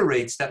the error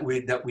rates that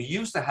we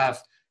used to have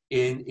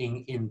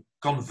in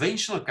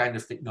conventional kind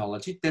of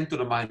technology, 10 to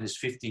the minus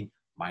 15,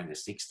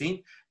 minus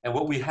 16, and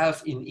what we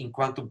have in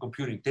quantum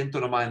computing, 10 to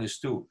the minus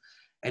 2.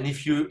 And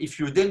if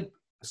you then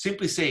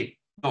simply say,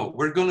 no,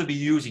 we're going to be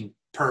using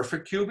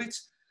perfect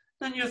qubits,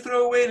 then you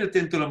throw away the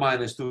 10 to the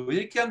minus 2.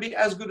 It can be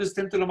as good as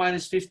 10 to the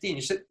minus 15.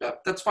 You said, oh,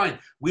 that's fine.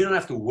 We don't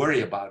have to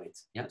worry about it.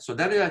 Yeah. So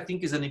that, I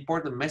think, is an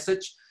important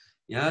message,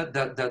 yeah,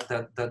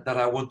 that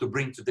I want to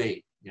bring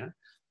today. Yeah.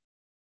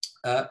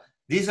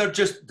 These are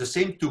just the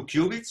same 2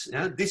 qubits.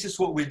 Yeah. This is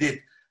what we did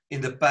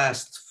in the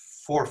past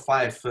 4,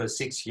 5,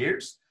 6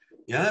 years.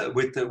 Yeah,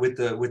 with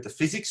the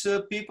physics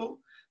people.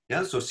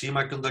 Yeah. So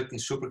semiconducting,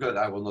 superconducting.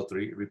 I will not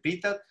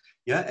repeat that.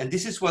 Yeah. And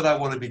this is what I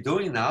want to be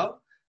doing now.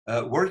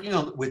 Working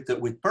on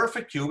with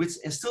perfect qubits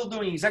and still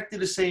doing exactly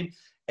the same.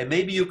 And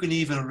maybe you can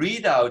even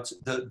read out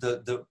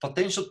the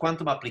potential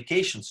quantum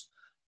applications,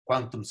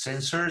 quantum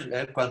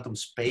sensors, quantum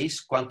space,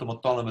 quantum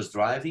autonomous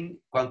driving,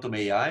 quantum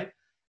AI,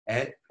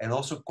 and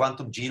also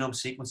quantum genome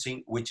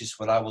sequencing, which is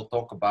what I will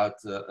talk about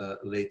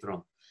later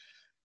on.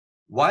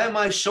 Why am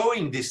I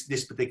showing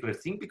this particular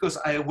thing? Because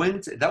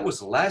that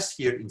was last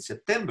year in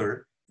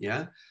September,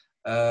 yeah,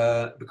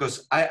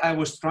 because I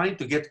was trying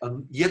to get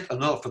yet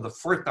another, for the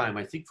 4th time,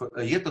 I think, for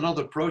yet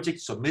another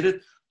project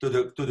submitted to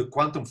the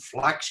quantum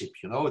flagship.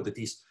 You know, that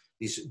these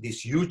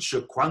huge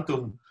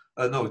quantum,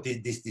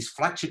 these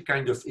flagship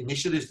kind of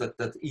initiatives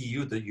that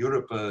EU, the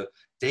Europe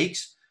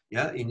takes,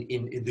 yeah,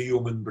 in the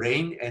human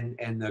brain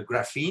and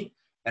graphene,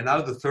 and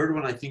now the 3rd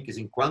one I think is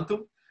in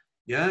quantum.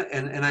 Yeah,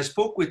 and I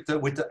spoke with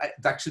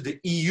actually the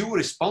EU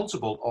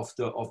responsible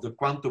of the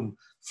quantum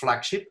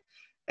flagship,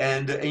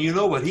 and you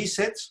know what he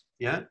said?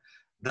 Yeah,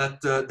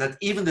 that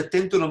even the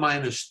 10 to the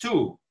minus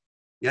 2,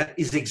 yeah,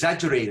 is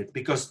exaggerated,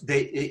 because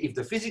if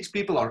the physics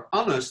people are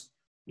honest,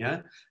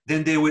 yeah,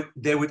 then they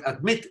would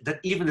admit that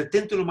even the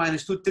 10 to the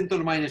minus 2, 10 to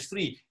the minus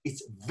 3,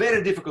 it's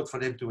very difficult for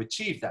them to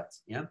achieve that.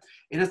 Yeah,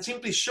 and it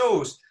simply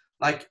shows,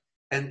 like,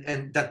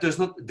 and that does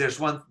not. There's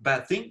one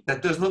bad thing.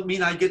 That does not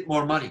mean I get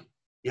more money.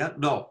 Yeah,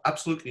 no,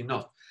 absolutely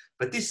not.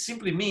 But this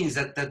simply means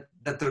that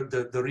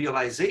the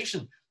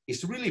realization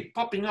is really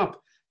popping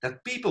up,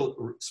 that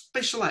people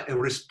specialized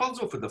and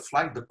responsible for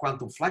the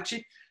quantum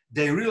flagship,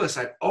 they realize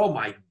that, oh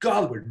my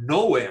God, we're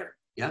nowhere.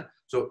 Yeah.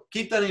 So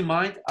keep that in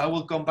mind. I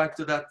will come back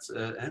to that.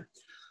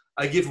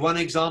 I give one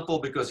example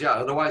because, yeah,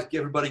 otherwise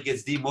everybody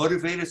gets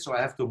demotivated. So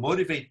I have to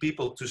motivate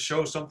people to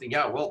show something.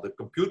 Yeah, well, the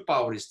compute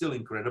power is still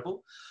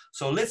incredible.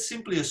 So let's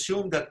simply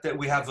assume that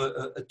we have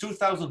a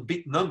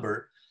 2000-bit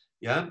number,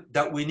 yeah,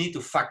 that we need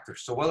to factor.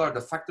 So what are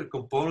the factor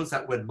components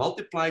that, when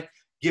multiplied,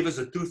 give us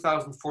a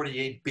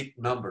 2048-bit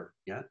number?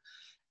 Yeah,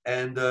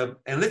 and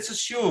let's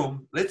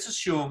assume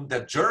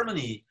that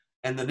Germany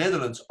and the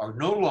Netherlands are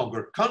no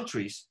longer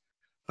countries,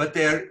 but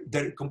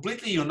they're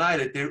completely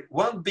united. They're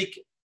one big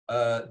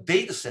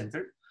data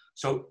center.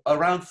 So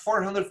around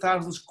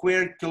 400,000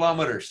 square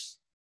kilometers,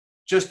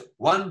 just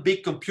one big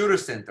computer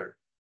center.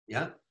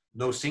 Yeah,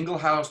 no single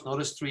house,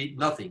 not a street,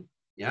 nothing.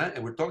 Yeah, and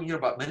we're talking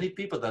here about many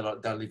people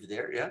that live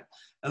there. Yeah,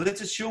 and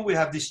let's assume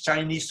we have this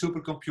Chinese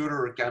supercomputer,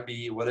 or it can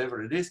be whatever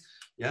it is.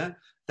 Yeah,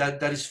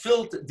 that is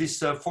filled this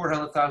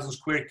 400,000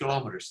 square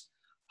kilometers.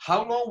 How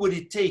long would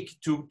it take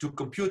to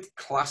compute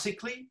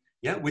classically?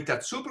 Yeah, with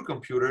that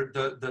supercomputer,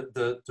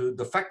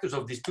 the factors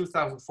of this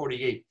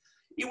 2048,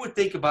 it would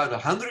take about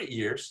 100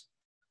 years,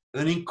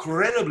 an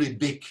incredibly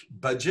big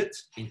budget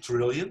in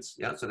trillions.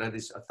 Yeah, so that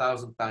is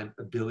 1,000 times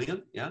a billion.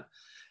 Yeah.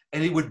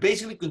 And it would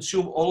basically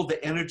consume all of the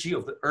energy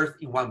of the Earth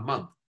in 1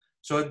 month.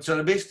 So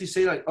I basically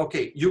say, like,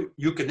 okay,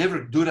 you can never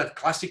do that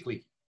classically,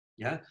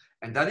 yeah?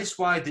 And that is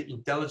why the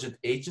intelligence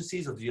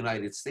agencies of the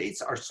United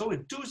States are so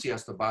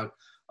enthusiastic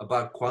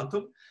about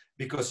quantum,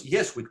 because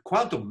yes, with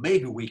quantum,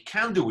 maybe we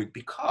can do it,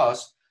 because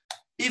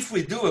if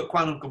we do a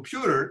quantum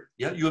computer,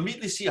 yeah, you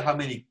immediately see how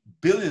many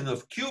billion of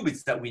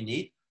qubits that we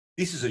need.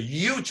 This is a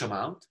huge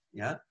amount,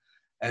 yeah?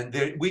 And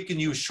there, we can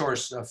use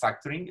Shor's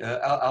factoring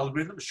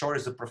algorithm. Shor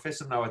is a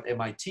professor now at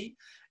MIT,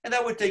 and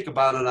that would take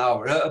about an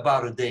hour,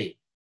 about a day.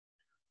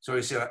 So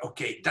you say, like,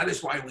 okay, that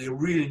is why we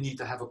really need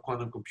to have a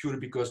quantum computer,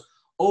 because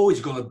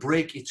it's going to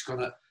break. It's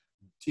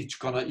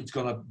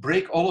gonna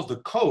break all of the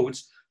codes,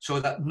 so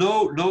that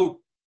no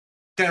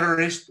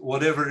terrorist,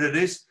 whatever it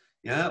is,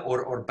 yeah,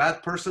 or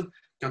bad person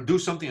can do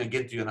something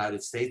against the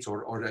United States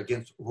or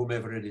against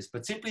whomever it is.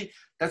 But simply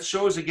that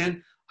shows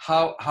again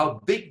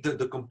how big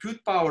the compute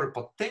power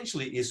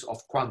potentially is of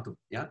quantum,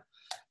 yeah?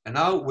 And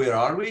now where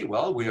are we?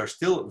 Well, we are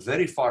still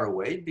very far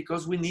away,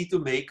 because we need to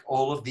make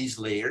all of these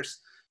layers,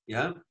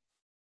 yeah?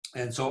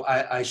 And so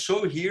I show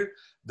here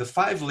the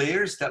 5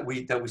 layers that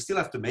we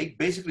still have to make.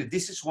 Basically,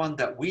 this is one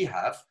that we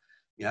have,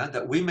 yeah,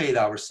 that we made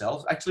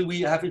ourselves. Actually,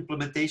 we have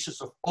implementations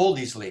of all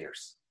these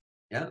layers,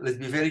 yeah? Let's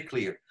be very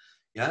clear,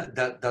 yeah?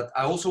 That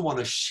I also want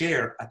to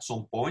share at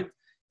some point,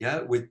 yeah,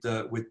 with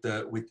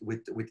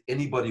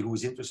anybody who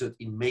is interested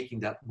in making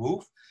that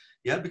move,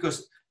 yeah, because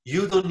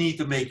you don't need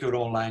to make your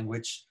own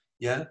language,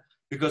 yeah,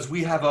 because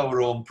we have our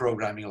own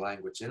programming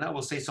language, and I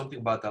will say something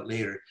about that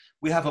later.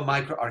 We have a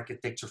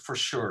microarchitecture for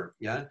sure,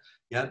 yeah,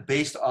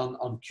 based on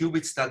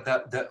qubits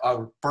that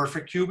are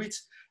perfect qubits,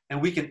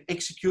 and we can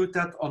execute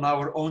that on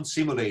our own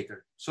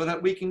simulator, so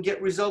that we can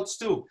get results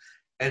too.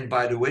 And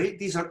by the way,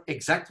 these are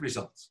exact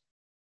results.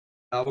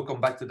 I will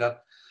come back to that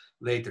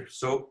later.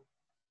 So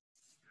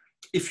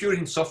if you're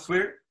in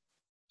software,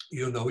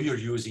 you know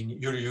you're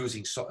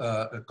using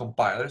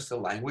compilers, the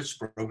language,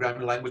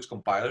 programming language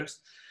compilers,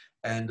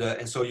 and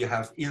so you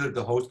have either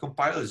the host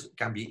compilers, it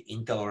can be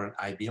Intel or an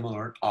IBM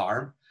or an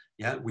ARM,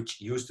 yeah, which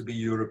used to be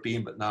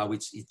European, but now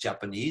it's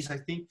Japanese, I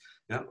think.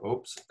 Yeah.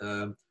 Oops.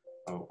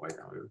 Oh wait,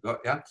 now we go.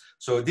 Yeah.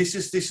 So this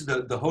is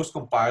the host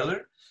compiler,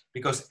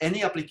 because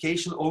any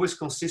application always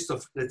consists of,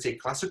 let's say,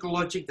 classical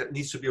logic that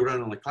needs to be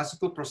run on a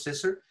classical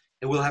processor,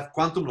 and we'll have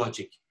quantum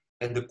logic.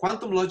 And the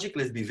quantum logic,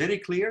 let's be very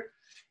clear,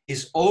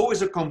 is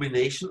always a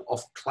combination of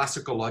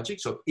classical logic,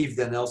 so if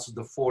then else,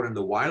 the for and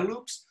the while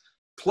loops,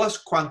 plus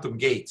quantum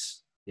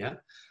gates, yeah?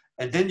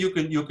 And then you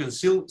can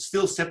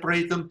still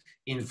separate them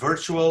in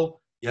virtual,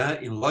 yeah,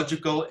 in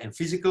logical and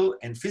physical.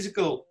 And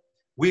physical,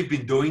 we've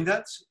been doing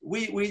that.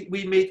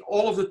 We made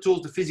all of the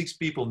tools the physics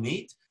people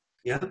need,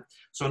 yeah?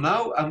 So now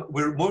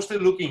we're mostly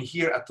looking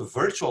here at the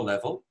virtual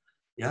level,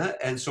 yeah?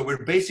 And so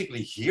we're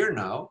basically here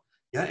now,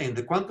 yeah, and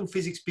the quantum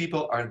physics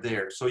people are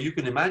there. So you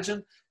can imagine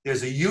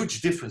there's a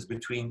huge difference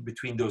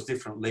between those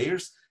different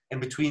layers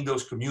and between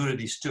those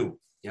communities too,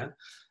 yeah.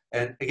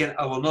 And again,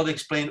 I will not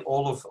explain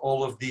all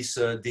of these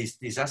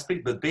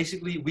aspects, but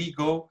basically we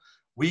go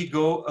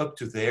up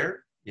to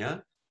there, yeah,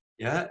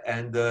 yeah,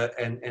 and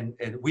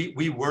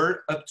we were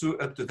up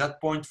to that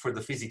point for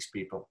the physics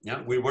people,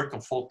 yeah. We worked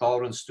on fault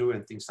tolerance too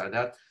and things like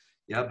that.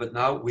 Yeah, but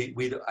now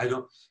I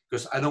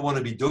don't want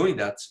to be doing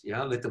that.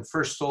 Yeah, let them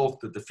first solve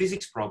the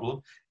physics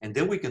problem, and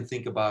then we can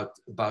think about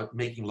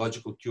making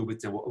logical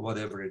qubits and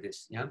whatever it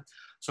is. Yeah,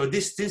 so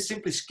this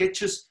simply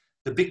sketches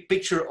the big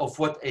picture of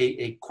what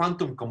a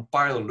quantum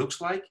compiler looks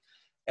like,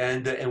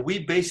 and we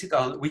base it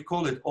on, we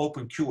call it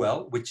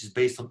OpenQL, which is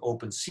based on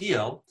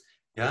OpenCL.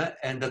 Yeah,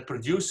 and that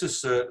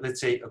produces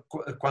let's say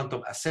a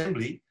quantum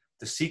assembly,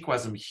 the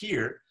sequasm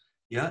here.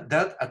 Yeah,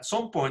 that at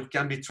some point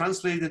can be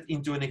translated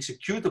into an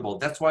executable.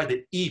 That's why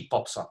the E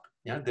pops up.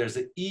 Yeah, there's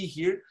an E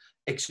here,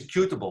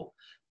 executable,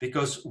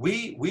 because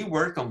we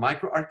worked on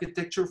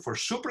microarchitecture for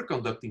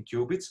superconducting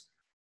qubits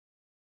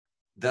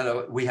that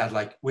we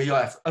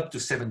have up to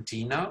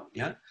 17 now,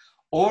 yeah,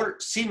 or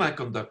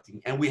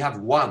semiconducting, and we have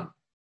 1.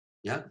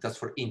 Yeah, that's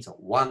for Intel,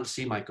 1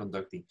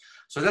 semiconducting.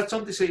 So that's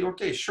something to say,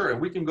 okay, sure, and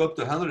we can go up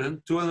to 100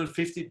 and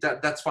 250.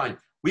 That's fine.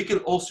 We can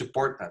all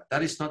support that.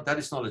 That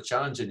is not a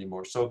challenge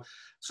anymore. So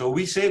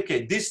we say,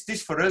 okay,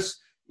 this for us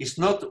is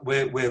not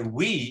where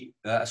we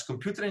as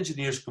computer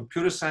engineers,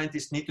 computer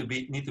scientists need to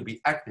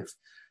be active.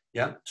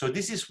 Yeah. So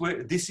this is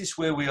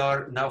where we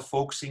are now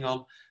focusing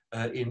on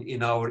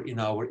in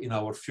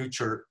our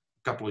future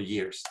couple of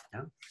years.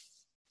 Yeah?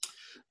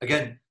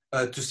 Again,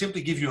 to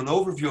simply give you an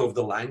overview of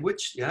the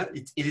language, yeah,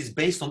 it is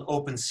based on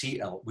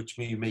OpenCL, which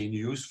you may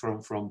use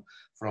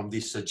from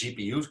this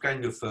GPU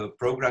kind of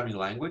programming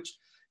language.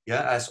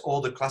 Yeah, as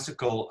all the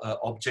classical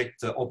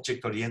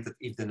object-oriented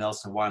if, then,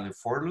 else, and while and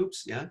for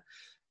loops. Yeah,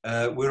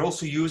 we're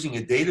also using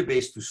a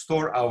database to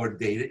store our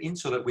data in,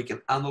 so that we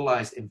can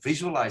analyze and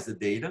visualize the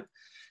data.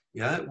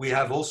 Yeah, we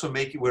have also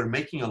we're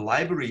making a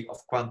library of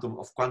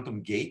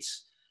quantum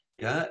gates.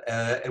 Yeah,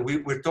 and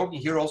we're talking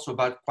here also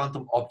about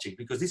quantum object,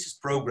 because this is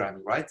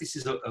programming, right? This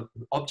is an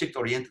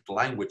object-oriented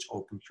language,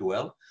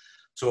 OpenQL.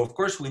 So of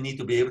course we need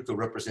to be able to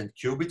represent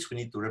qubits, we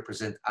need to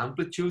represent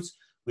amplitudes,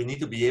 we need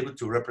to be able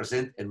to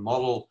represent and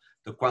model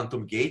the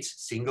quantum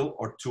gates, single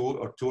or two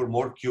or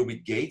more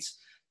qubit gates.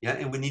 Yeah,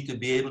 and we need to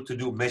be able to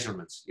do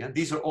measurements. Yeah,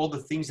 these are all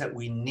the things that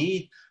we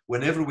need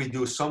whenever we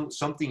do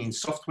something in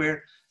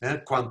software,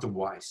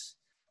 quantum-wise.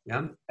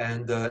 Yeah,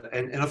 and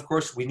of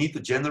course we need to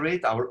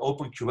generate our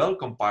OpenQL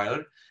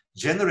compiler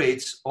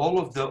generates all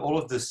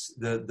of this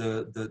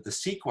the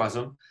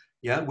sequasm,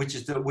 yeah,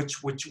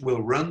 which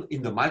will run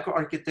in the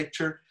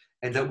microarchitecture,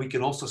 and that we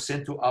can also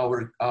send to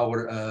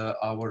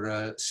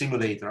our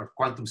simulator, our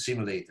quantum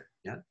simulator.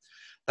 Yeah,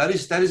 that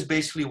is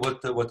basically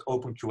what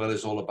OpenQL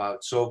is all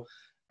about. So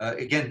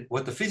again,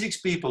 what the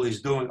physics people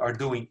are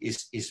doing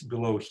is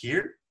below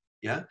here.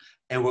 Yeah,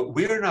 and what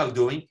we're now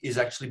doing is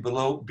actually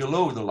below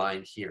the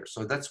line here.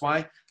 So that's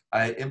why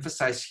I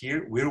emphasize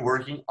here we're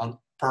working on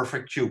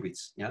perfect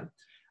qubits. Yeah,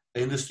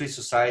 industry,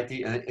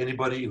 society, and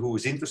anybody who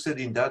is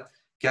interested in that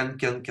can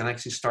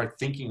actually start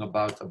thinking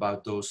about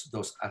those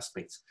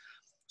aspects.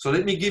 So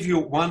let me give you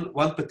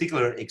one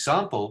particular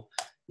example.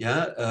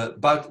 Yeah,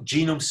 about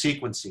genome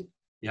sequencing.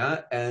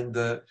 Yeah, and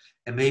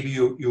maybe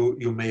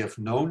you may have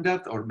known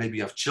that, or maybe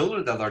you have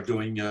children that are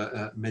doing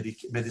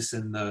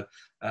medicine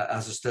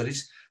as a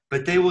studies.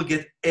 But they will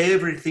get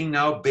everything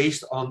now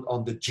based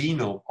on the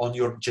genome, on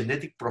your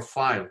genetic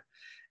profile.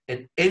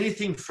 And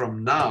anything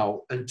from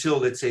now until,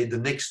 let's say, the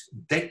next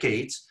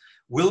decades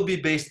will be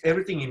based,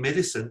 everything in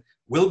medicine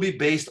will be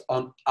based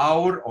on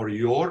our or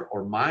your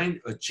or mine,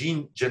 a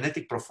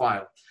genetic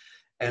profile.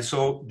 And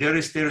so there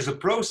is a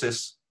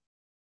process,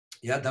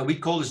 yeah, that we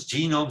call this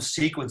genome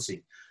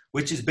sequencing,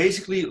 which is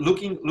basically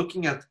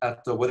looking at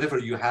whatever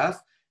you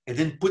have, and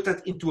then put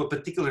that into a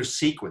particular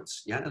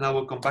sequence. Yeah, and I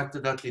will come back to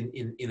that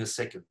in a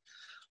second.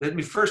 Let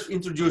me first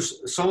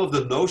introduce some of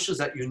the notions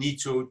that you need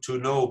to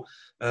know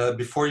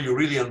before you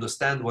really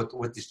understand what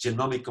this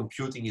genomic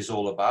computing is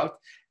all about.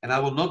 And I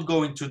will not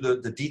go into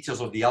the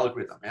details of the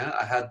algorithm. Yeah,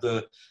 I had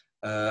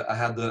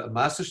the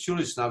master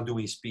student who's now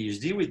doing his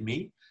PhD with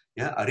me.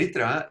 Yeah,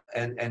 Aritra,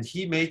 and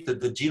he made the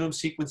genome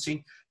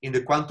sequencing in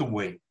the quantum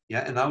way.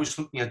 Yeah, and now he's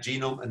looking at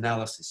genome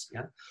analysis.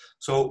 Yeah,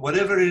 so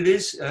whatever it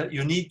is,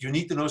 you need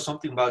to know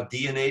something about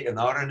DNA and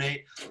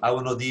RNA. I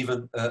will not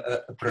even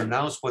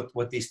pronounce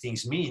what these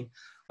things mean,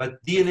 but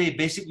DNA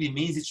basically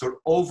means it's your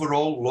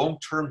overall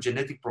long-term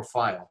genetic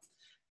profile.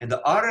 And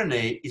the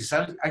RNA is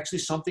actually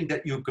something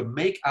that you can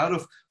make out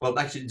of, well,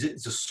 actually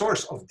the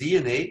source of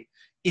DNA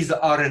is the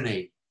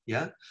RNA.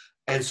 Yeah.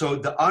 And so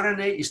the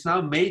RNA is now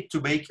made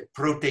to make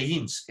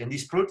proteins, and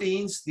these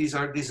proteins, these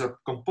are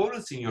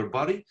components in your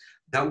body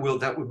that will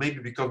maybe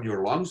become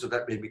your lungs, or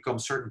that may become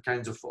certain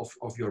kinds of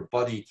your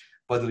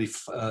bodily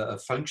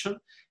function.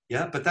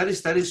 Yeah, but that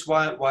is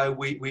why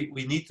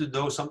we need to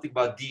know something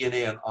about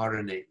DNA and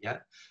RNA. Yeah,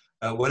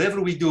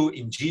 whatever we do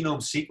in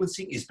genome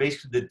sequencing is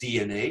basically the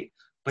DNA,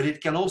 but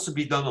it can also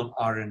be done on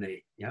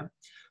RNA. Yeah,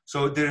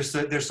 so there's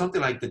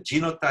something like the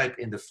genotype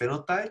and the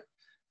phenotype.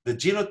 The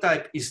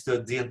genotype is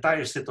the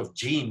entire set of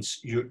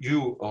genes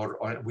you or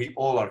we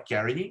all are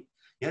carrying.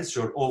 Yes,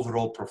 your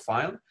overall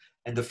profile.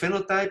 And the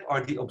phenotype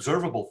are the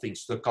observable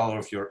things: the color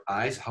of your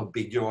eyes, how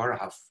big you are,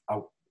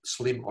 how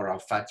slim or how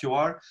fat you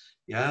are.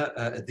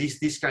 Yeah,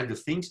 these kind of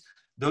things.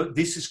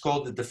 This is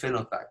called the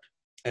phenotype.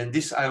 And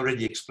this I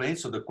already explained.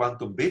 So the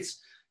quantum bits,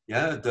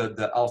 yeah,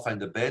 the alpha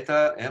and the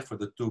beta, yeah, for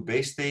the two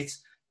base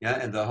states, yeah,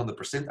 and the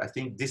 100%. I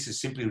think this is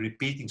simply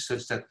repeating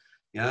such that,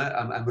 yeah,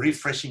 I'm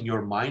refreshing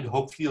your mind,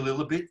 hopefully a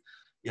little bit,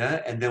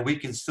 yeah, and then we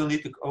can still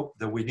need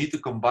to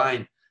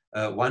combine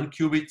one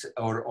qubit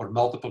or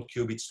multiple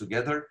qubits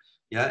together,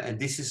 yeah, and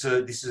this is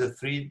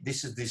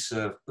this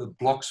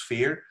block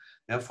sphere,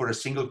 yeah, for a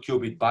single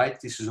qubit byte.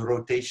 This is a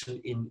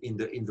rotation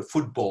in the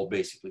football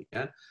basically,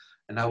 yeah,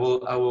 and I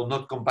will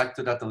not come back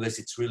to that unless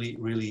it's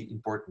really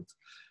important.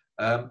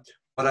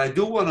 But I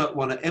do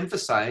want to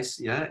emphasize,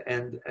 yeah,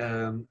 and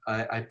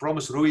I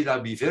promise Rui that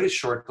I'll be very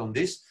short on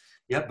this.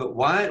 Yeah, but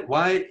why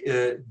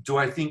do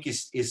I think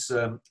is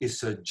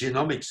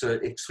genomics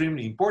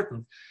extremely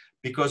important?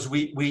 Because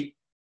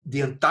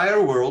the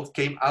entire world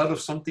came out of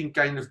something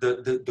kind of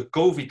the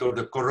COVID or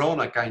the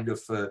Corona kind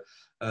of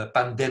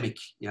pandemic.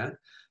 Yeah,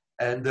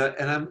 and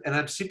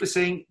I'm simply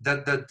saying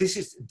that this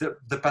is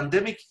the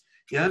pandemic.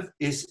 Yeah,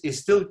 is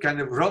still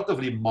kind of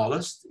relatively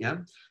modest. Yeah,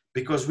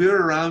 because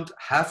we're around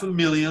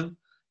 500,000.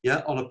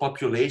 Yeah, on a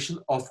population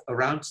of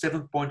around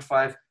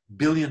 7.5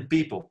 billion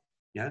people.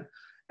 Yeah.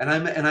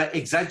 And I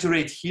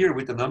exaggerate here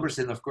with the numbers,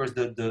 and of course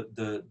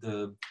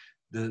the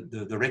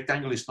the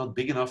rectangle is not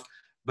big enough,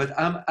 but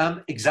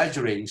I'm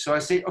exaggerating. So I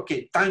say,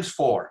 okay, times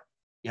 4,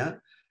 yeah?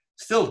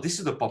 Still, this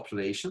is the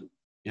population,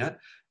 yeah?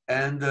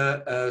 And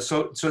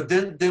so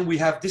then we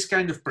have this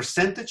kind of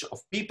percentage of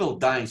people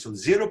dying, so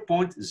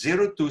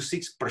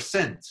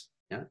 0.026%,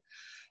 yeah?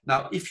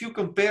 Now, if you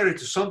compare it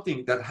to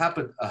something that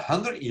happened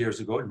 100 years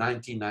ago,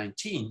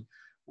 1919,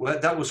 well,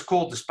 that was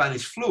called the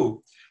Spanish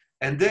flu,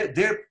 and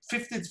there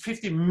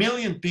 50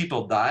 million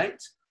people died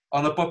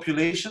on a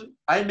population.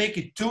 I make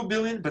it 2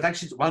 billion, but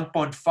actually it's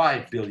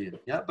 1.5 billion.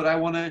 Yeah, but I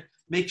want to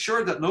make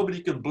sure that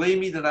nobody can blame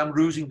me that I'm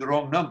using the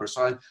wrong number.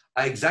 So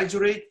I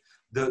exaggerate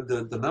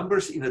the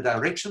numbers in a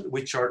direction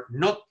which are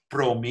not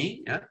pro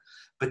me. Yeah,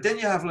 but then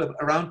you have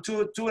around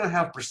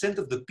 2.5%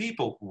 of the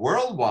people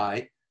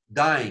worldwide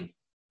dying.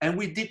 And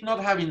we did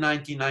not have in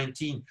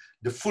 1919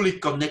 the fully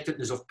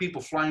connectedness of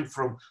people flying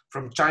from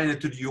China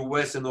to the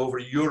US and over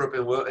Europe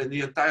and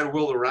the entire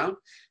world around.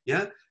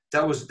 Yeah,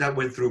 that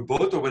went through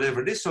boat or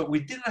whatever it is. So we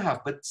didn't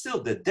have, but still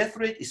the death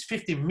rate is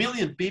 50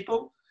 million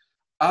people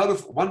out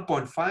of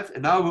 1.5.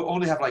 And now we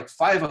only have like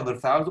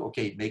 500,000.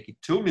 Okay, make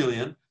it 2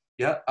 million.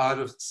 Yeah, out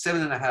of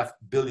 7.5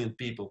 billion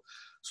people.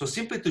 So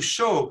simply to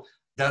show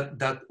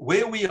that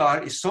where we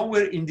are is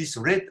somewhere in this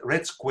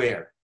red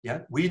square.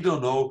 Yeah, we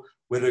don't know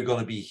whether we're going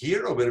to be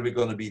here or whether we're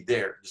going to be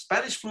there. The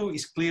Spanish flu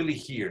is clearly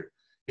here,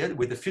 yeah,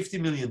 with the 50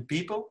 million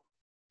people,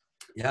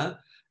 yeah.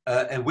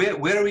 And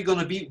where are we going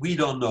to be? We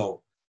don't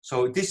know.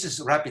 So this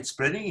is rapid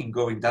spreading and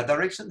going that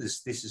direction.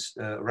 This is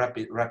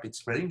rapid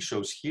spreading,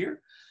 shows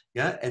here,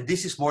 yeah. And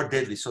this is more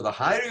deadly. So the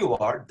higher you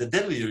are, the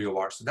deadlier you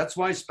are. So that's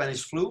why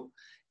Spanish flu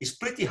is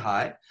pretty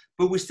high,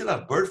 but we still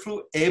have bird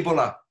flu,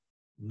 Ebola.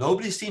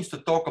 Nobody seems to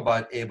talk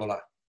about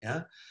Ebola,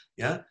 yeah,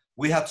 yeah.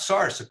 We had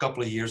SARS a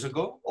couple of years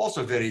ago,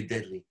 also very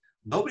deadly.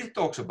 Nobody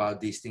talks about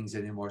these things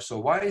anymore. So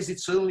why is it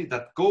suddenly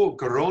that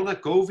Corona,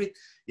 COVID,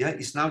 yeah,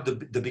 is now the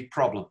big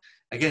problem?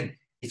 Again,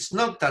 it's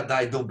not that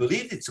I don't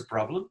believe it's a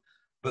problem,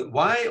 but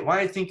why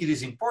I think it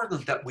is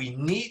important that we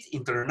need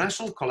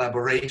international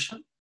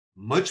collaboration,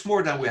 much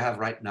more than we have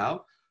right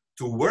now,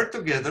 to work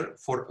together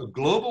for a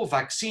global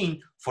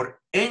vaccine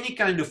for any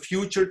kind of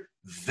future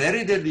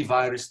very deadly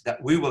virus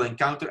that we will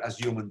encounter as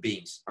human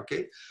beings.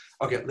 Okay.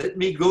 Okay, let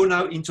me go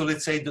now into,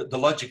 let's say, the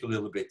logic a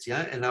little bit,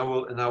 yeah, and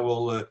I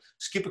will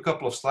skip a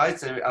couple of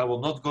slides, and I will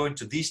not go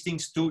into these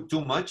things too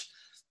much,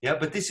 yeah.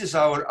 But this is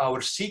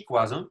our C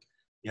quasm,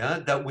 yeah,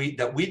 that we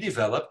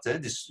developed,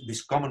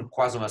 this common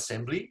quasum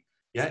assembly,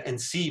 yeah, and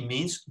C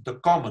means the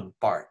common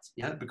part,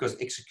 yeah, because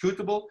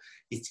executable,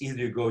 it's either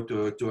you go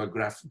to a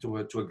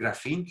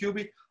graphene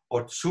qubit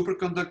or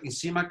superconducting,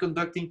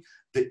 semiconducting.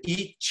 The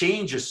E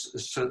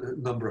changes a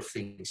number of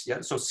things,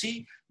 yeah. So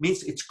C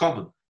means it's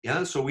common.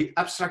 Yeah, so we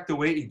abstract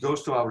away, it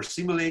goes to our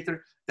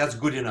simulator, that's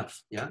good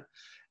enough, yeah?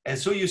 And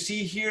so you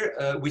see here,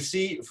 we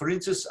see, for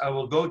instance,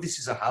 this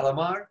is a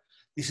Halamar,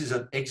 this is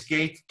an X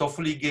gate,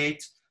 Toffoli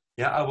gate,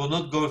 yeah? I will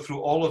not go through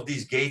all of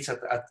these gates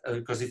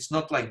because it's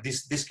not like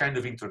this kind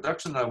of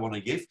introduction I want to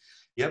give,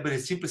 yeah? But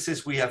it simply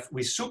says we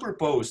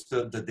superpose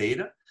the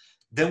data,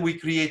 then we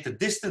create a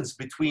distance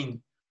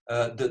between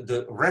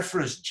the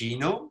reference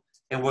genome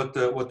and what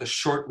the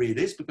short read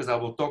is, because I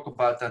will talk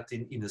about that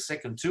in a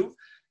second too,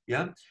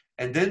 yeah?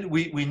 And then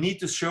we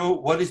need to show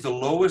what is the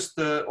lowest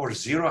or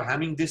zero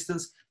Hamming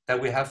distance that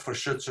we have for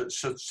such a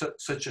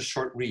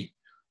short read.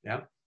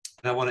 Yeah,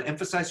 and I want to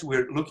emphasize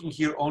we're looking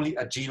here only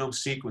at genome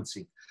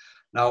sequencing.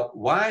 Now,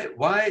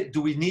 why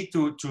do we need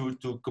to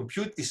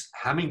compute this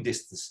Hamming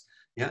distance?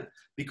 Yeah,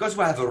 because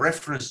we have a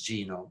reference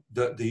genome.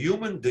 The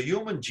human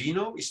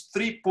genome is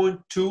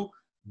 3.2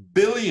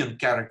 billion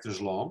characters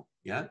long.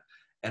 Yeah,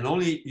 and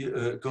only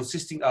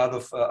consisting out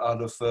of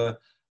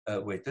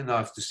wait, then I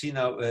have to see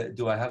now,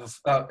 do I have,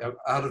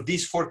 out of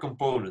these 4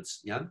 components,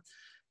 yeah?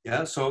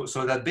 Yeah, so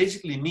that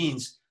basically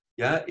means,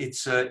 yeah,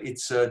 it's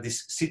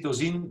this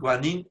cytosine,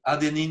 guanine,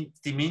 adenine,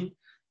 thymine,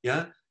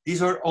 yeah?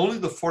 These are only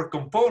the 4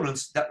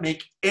 components that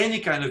make any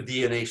kind of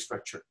DNA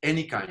structure,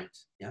 any kind,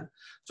 yeah?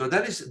 So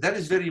that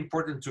is very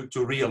important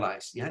to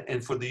realize, yeah?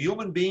 And for the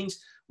human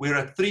beings, we're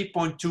at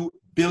 3.2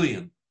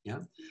 billion, yeah?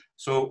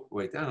 So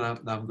wait,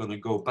 and I'm going to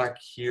go back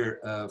here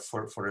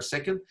for a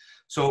second.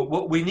 So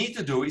what we need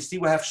to do is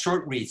we have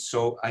short reads.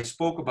 So I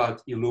spoke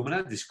about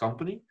Illumina, this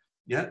company.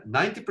 Yeah,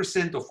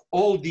 90% of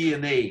all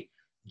DNA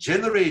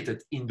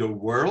generated in the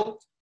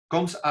world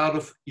comes out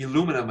of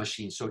Illumina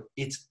machines. So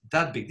it's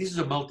that big. This is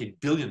a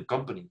multi-billion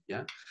company.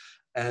 Yeah,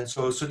 and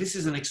so this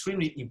is an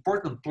extremely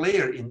important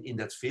player in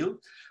that field.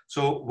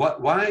 So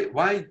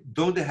why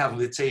don't they have,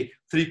 let's say,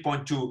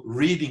 3.2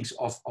 readings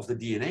of the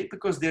DNA?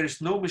 Because there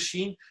is no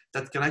machine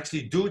that can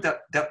actually do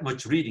that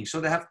much reading. So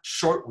they have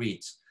short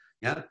reads,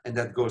 yeah, and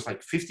that goes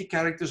like 50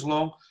 characters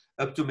long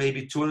up to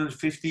maybe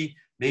 250,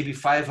 maybe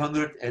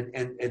 500,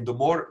 and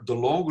the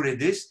longer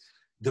it is,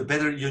 the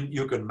better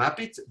you can map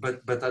it.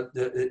 But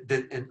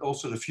and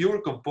also the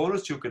fewer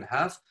components you can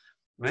have.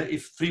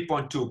 If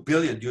 3.2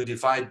 billion you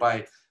divide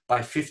by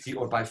 50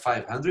 or by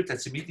 500,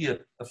 that's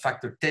immediately a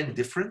factor 10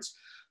 difference.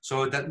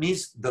 So that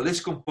means the less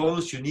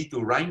components you need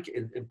to rank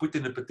and put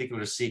in a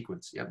particular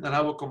sequence. Yeah, and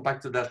I will come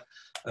back to that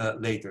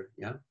later.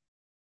 Yeah.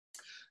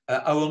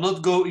 I will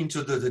not go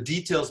into the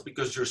details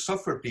because you're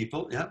software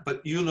people, yeah,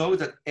 but you know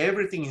that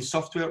everything in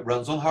software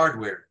runs on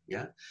hardware,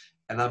 yeah.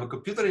 And I'm a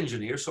computer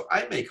engineer, so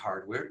I make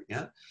hardware,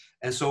 yeah.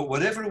 And so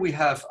whatever we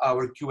have,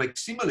 our QX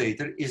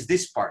simulator is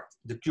this part,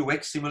 the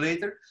QX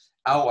simulator.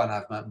 Oh, and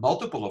I have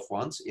multiple of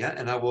ones, yeah,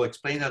 and I will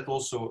explain that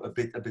also a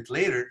bit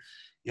later,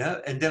 yeah.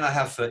 And then I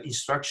have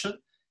instruction,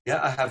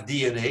 yeah. I have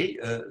DNA,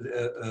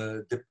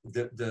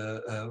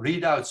 the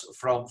readouts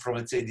from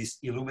let's say these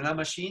Illumina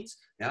machines,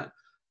 yeah.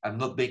 I'm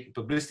not making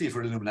publicity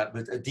for Illumina,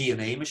 but a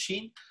DNA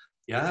machine,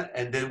 yeah.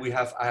 And then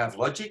I have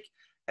logic,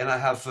 and I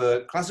have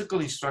classical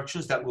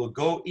instructions that will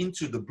go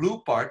into the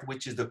blue part,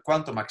 which is the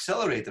quantum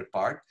accelerator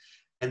part.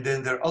 And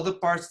then there are other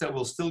parts that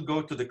will still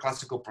go to the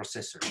classical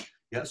processor.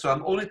 Yeah, so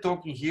I'm only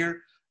talking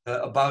here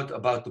about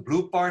the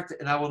blue part,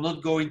 and I will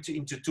not go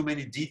into too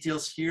many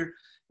details here.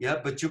 Yeah,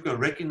 but you can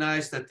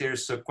recognize that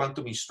there's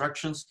quantum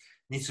instructions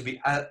needs to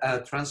be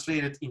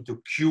translated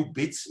into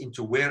qubits,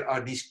 into where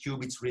are these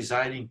qubits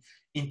residing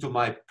into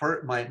my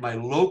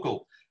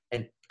local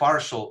and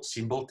partial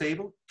symbol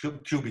table,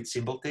 qubit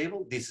symbol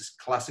table. This is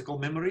classical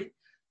memory,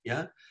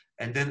 yeah.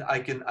 And then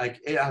I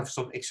have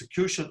some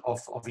execution of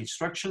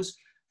instructions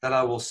that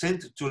I will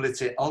send to, let's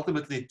say,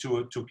 ultimately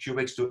to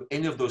QX, to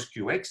any of those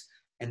QX,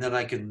 and then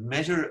I can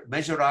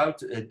measure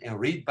out and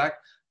read back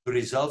the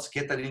results,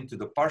 get that into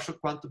the partial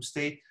quantum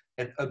state,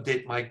 and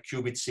update my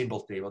qubit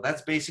symbol table.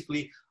 That's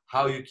basically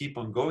how you keep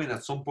on going.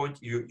 At some point,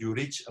 you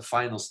reach a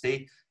final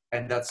state,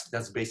 and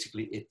that's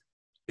basically it.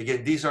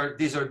 Again, these are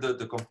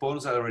the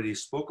components I already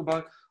spoke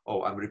about.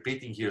 Oh, I'm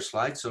repeating here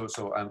slides, so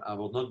I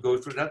will not go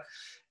through that.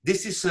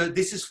 This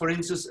is for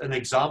instance an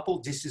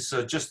example. This is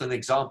just an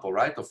example,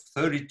 right, of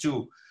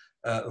 32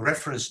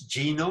 reference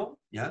genome.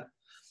 Yeah.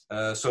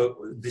 So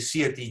the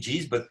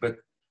CRTGs, but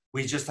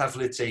we just have,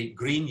 let's say,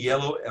 green,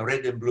 yellow,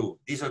 red, and blue.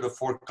 These are the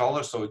 4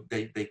 colors, so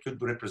they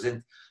could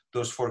represent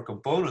those 4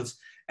 components.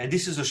 And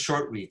this is a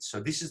short read. So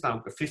this is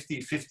now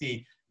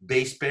 50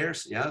 base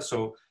pairs. Yeah.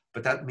 So,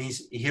 but that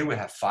means here we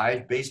have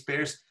 5 base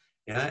pairs.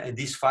 Yeah. And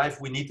these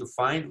 5 we need to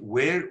find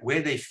where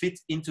they fit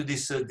into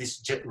this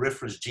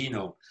reference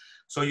genome.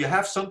 So you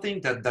have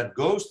something that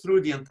goes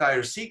through the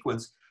entire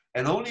sequence,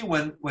 and only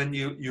when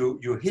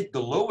you hit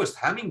the lowest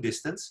Hamming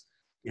distance,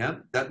 yeah,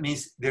 that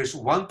means there's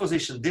 1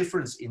 position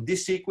difference in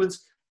this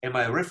sequence, and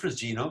my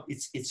reference genome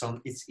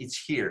it's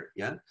here,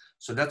 yeah.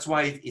 So that's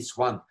why it's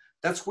 1.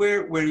 That's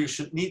where you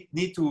should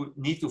need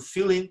to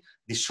fill in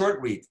the short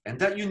read, and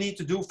that you need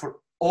to do for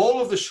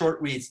all of the short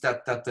reads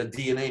that the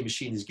DNA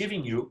machine is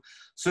giving you,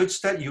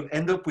 such that you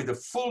end up with a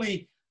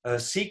fully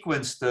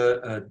sequenced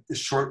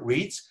short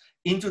reads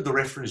into the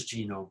reference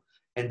genome.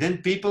 And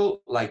then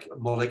people like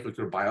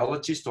molecular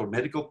biologists or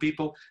medical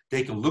people,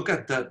 they can look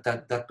at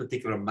that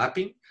particular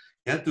mapping,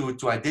 yeah,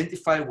 to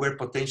identify where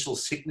potential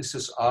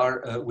sicknesses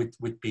are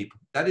with people.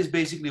 That is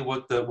basically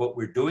what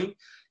we're doing,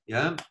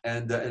 yeah.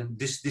 And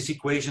this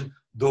equation,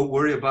 don't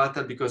worry about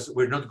that because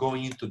we're not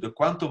going into the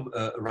quantum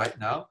right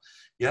now,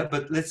 yeah.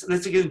 But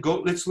let's again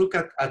go. Let's look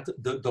at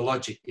the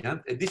logic, yeah.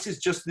 And this is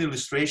just an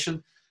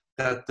illustration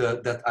that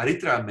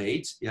Aritra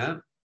made, yeah.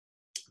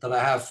 That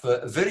I have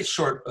a very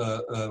short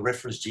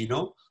reference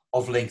genome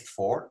of length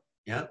 4,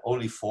 yeah,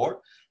 only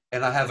 4,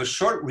 and I have a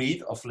short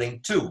read of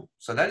length 2.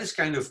 So that is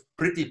kind of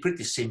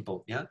pretty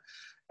simple, yeah.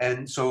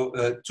 And so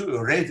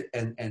red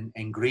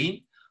and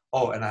green.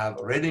 Oh, and I have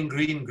red and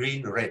green,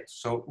 green, red.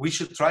 So we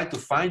should try to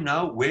find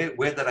now where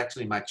that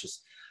actually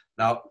matches.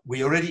 Now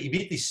we already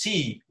immediately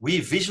see, we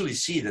visually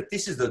see that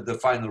this is the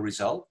final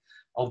result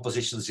on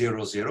position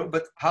 0, 0.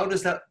 But how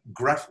does that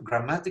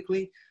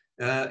grammatically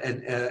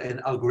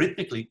and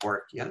algorithmically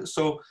work? Yeah,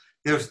 so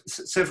there's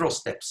several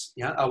steps.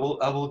 Yeah, I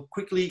will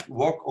quickly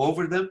walk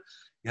over them.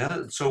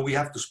 Yeah, so we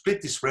have to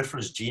split this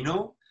reference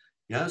genome.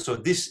 Yeah, so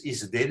this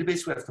is a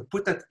database. We have to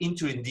put that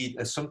into indeed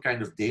some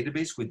kind of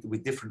database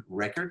with different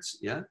records.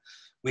 Yeah,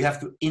 we have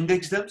to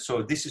index them.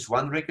 So this is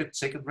 1 record,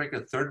 2nd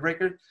record, 3rd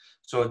record.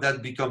 So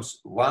that becomes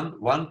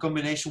one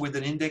combination with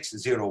an index.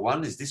 0,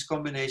 1 is this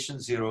combination.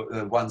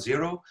 0, 1,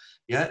 0.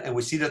 Yeah, and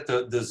we see that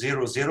the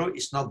 0, 0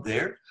 is not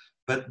there.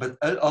 But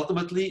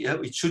ultimately,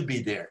 it should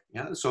be there.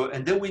 Yeah. So,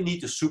 and then we need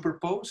to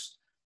superpose.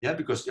 Yeah,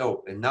 because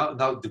and now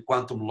the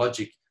quantum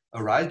logic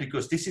arrives,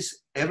 because this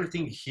is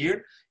everything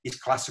here is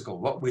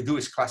classical. What we do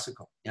is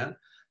classical. Yeah.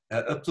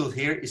 Up till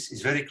here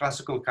is very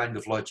classical kind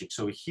of logic.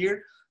 So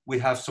here we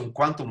have some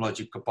quantum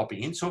logic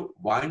popping in. So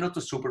why not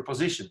the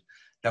superposition?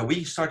 That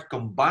we start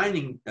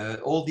combining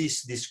all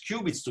these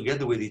qubits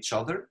together with each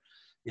other.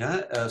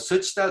 Yeah,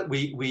 such that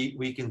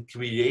we can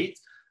create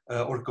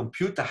or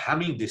compute the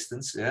Hamming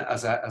distance, yeah,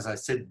 as I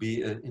said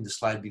in the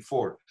slide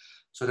before.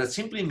 So that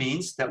simply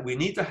means that we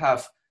need to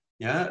have,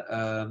 yeah,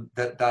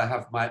 that I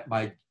have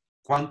my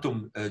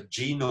quantum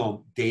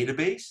genome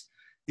database.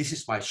 This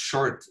is my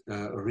short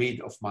read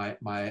of my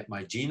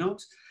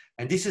genomes.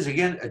 And this is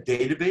again a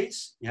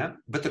database, yeah,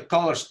 but the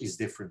colors is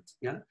different,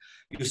 yeah.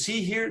 You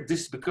see here,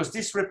 because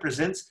this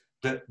represents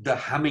the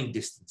Hamming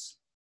distance.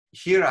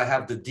 Here I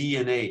have the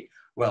DNA,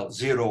 well,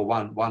 0,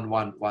 1, 1,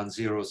 1, 1,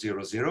 0,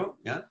 0, 0,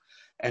 yeah.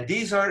 And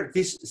these are,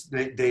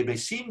 they may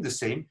seem the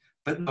same,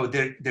 but no,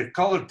 they're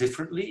colored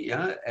differently,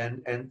 yeah,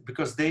 and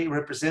because they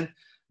represent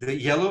the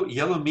yellow.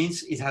 Yellow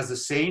means it has the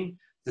same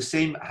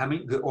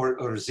Hamming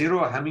or zero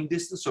Hamming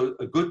distance, so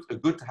a good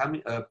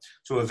Hamming,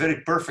 so a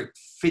very perfect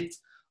fit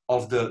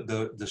of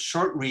the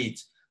short read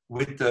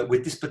with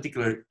this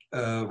particular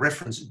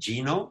reference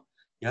genome,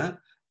 yeah,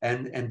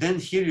 and then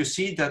here you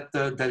see that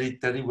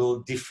it will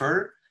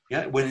differ,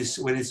 yeah, when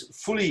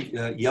it's fully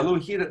yellow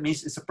here, that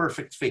means it's a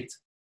perfect fit,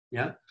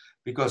 yeah,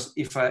 because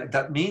if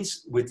that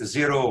means with the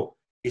zero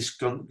is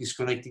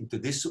connecting to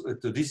this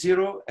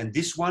zero, and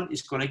this one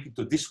is connected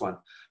to this one.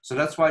 So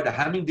that's why the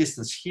Hamming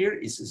distance here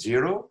is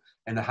 0,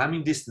 and the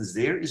Hamming distance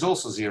there is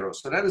also 0.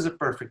 So that is a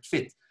perfect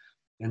fit.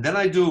 And then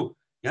I do,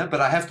 yeah,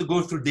 but I have to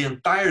go through the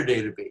entire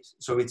database.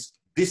 So it's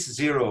this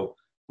 0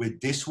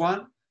 with this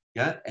one,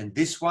 yeah, and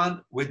this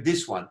one with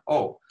this one.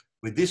 Oh,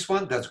 with this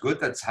one, that's good.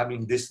 That's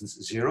Hamming distance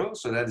 0.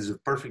 So that is a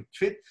perfect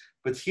fit.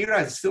 But here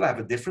I still have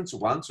a difference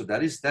 1. So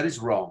that is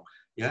wrong.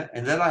 Yeah,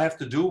 and that I have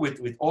to do with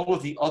all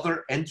of the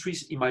other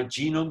entries in my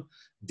genome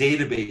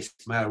database,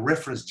 my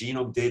reference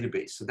genome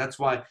database. So that's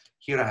why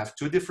here I have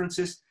 2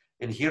 differences,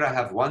 and here I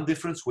have 1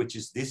 difference, which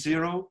is this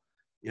 0,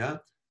 yeah,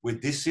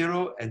 with this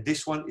 0, and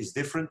this one is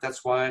different.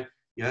 That's why,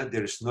 yeah,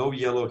 there is no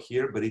yellow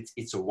here, but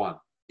it's a 1,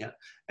 yeah.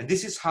 And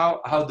this is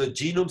how the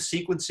genome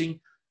sequencing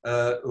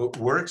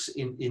works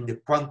in the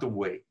quantum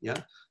way, yeah,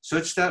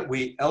 such that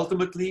we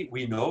ultimately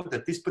know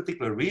that this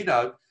particular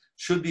readout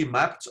should be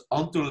mapped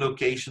onto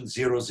location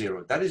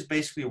 00. That is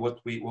basically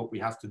what we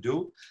have to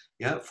do,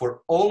 yeah,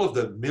 for all of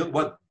the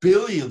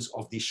billions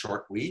of these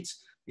short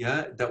reads,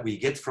 yeah, that we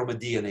get from a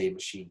DNA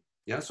machine,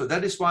 yeah. So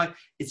that is why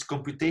it's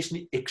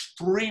computationally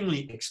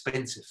extremely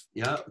expensive,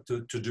 yeah,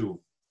 to do.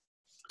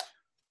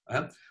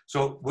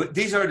 So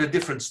these are the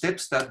different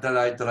steps that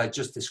I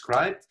just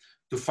described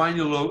to find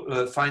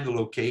the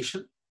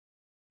location.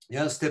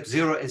 Yeah, step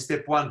 0 and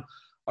step 1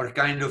 are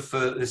kind of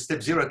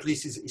step 0 at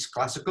least is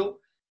classical.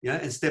 Yeah,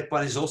 and step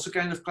 1 is also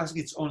kind of classic.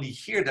 It's only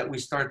here that we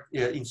start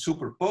in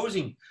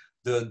superposing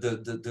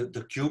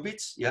the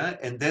qubits, yeah,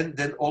 and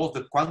then all of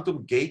the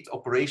quantum gate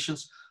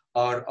operations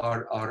are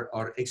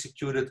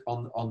executed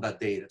on that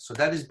data. So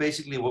that is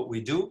basically what we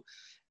do.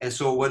 And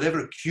so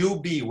whatever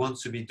QB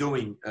wants to be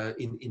doing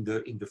in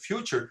the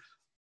future,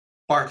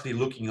 partly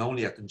looking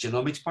only at the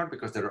genomics part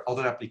because there are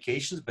other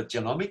applications, but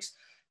genomics,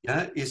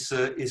 yeah, is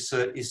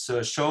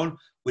shown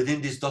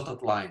within this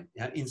dotted line,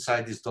 yeah,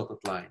 inside this dotted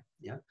line,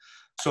 yeah.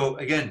 So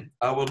again,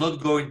 I will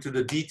not go into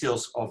the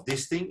details of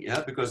this thing,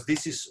 yeah, because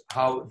this is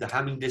how the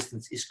Hamming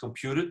distance is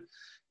computed,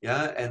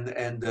 yeah,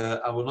 and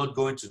I will not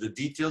go into the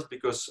details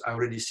because I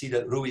already see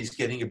that Rui is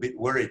getting a bit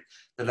worried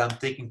that I'm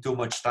taking too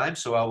much time,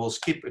 so I will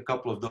skip a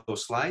couple of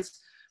those slides.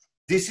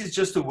 This is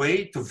just a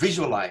way to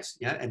visualize,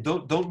 yeah, and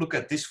don't look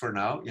at this for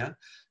now, yeah,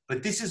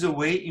 but this is a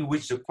way in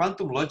which the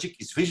quantum logic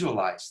is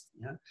visualized,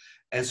 yeah,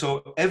 and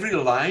so every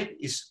line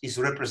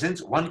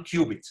represents 1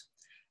 qubit.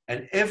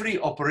 And every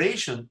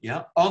operation,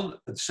 yeah, on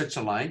such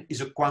a line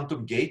is a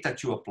quantum gate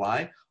that you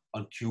apply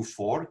on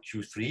Q4,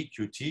 Q3,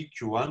 QT,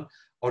 Q1,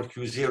 or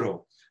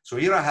Q0. So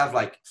here I have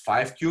like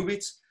 5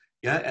 qubits,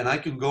 yeah, and I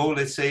can go,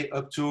 let's say,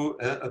 up to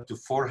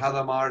 4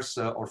 Hadamars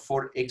or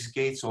 4 X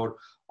gates or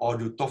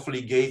do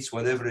Toffoli gates,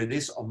 whatever it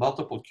is, on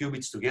multiple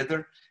qubits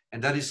together.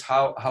 And that is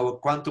how a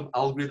quantum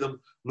algorithm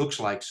looks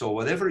like. So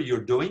whatever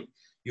you're doing,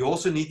 you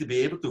also need to be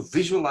able to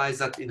visualize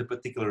that in a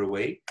particular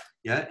way,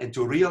 yeah, and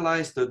to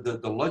realize the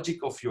logic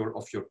of your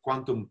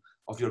quantum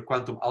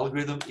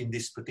algorithm in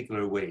this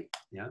particular way,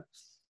 yeah.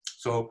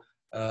 So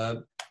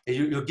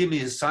you give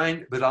me a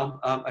sign, but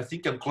I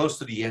think I'm close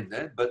to the end,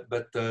 eh?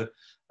 But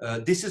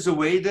this is a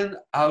way then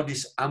how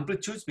these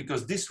amplitudes,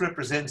 because this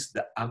represents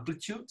the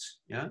amplitudes,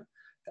 yeah,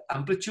 the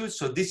amplitudes.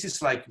 So this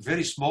is like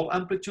very small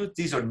amplitude.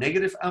 These are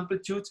negative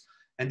amplitudes,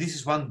 and this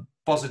is one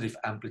positive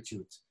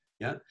amplitude.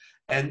 Yeah,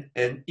 and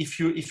if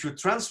you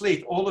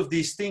translate all of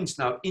these things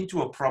now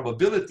into a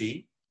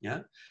probability, yeah,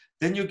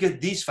 then you get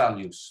these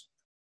values,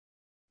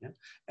 yeah,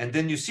 and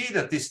then you see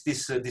that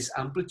this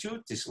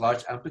amplitude, this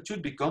large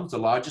amplitude, becomes the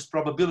largest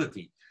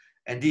probability,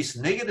 and these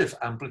negative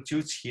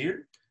amplitudes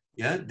here,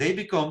 yeah, they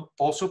become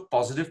also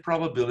positive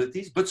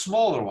probabilities, but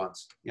smaller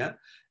ones, yeah,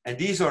 and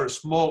these are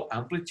small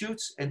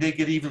amplitudes, and they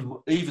get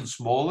even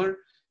smaller,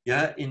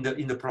 yeah, in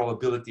the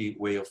probability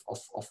way of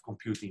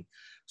computing.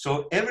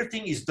 So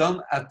everything is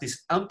done at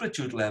this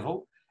amplitude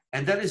level,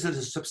 and that is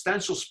a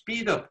substantial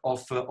speed up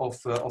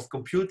of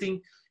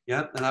computing,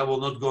 yeah. And I will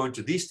not go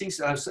into these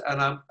things,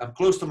 and I'm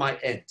close to my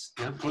end.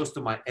 Yeah, I'm close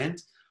to my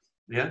end.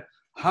 Yeah.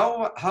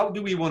 How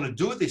do we want to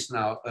do this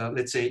now?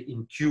 Let's say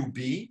in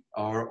QB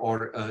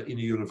or in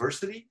a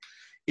university,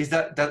 is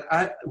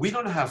that we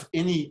don't have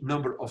any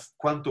number of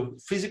quantum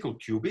physical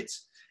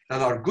qubits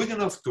that are good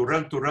enough to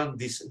run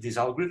these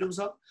algorithms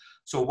on.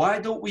 So why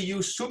don't we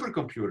use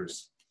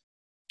supercomputers?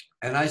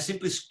 And I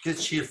simply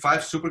sketch here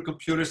 5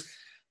 supercomputers,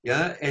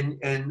 yeah.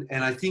 And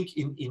I think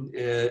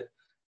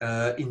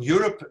in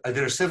Europe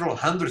there are several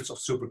hundreds of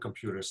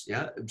supercomputers,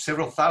 yeah,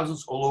 several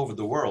thousands all over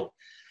the world.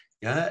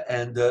 Yeah,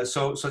 and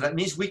so that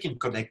means we can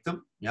connect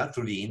them, yeah,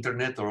 through the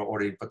internet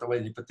or in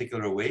a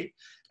particular way.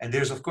 And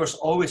there's of course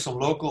always some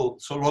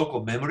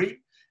local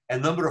memory, a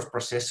number of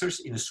processors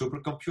in a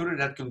supercomputer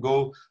that can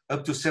go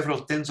up to several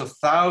tens of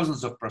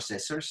thousands of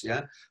processors,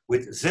 yeah,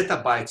 with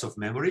zettabytes of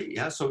memory,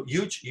 yeah, so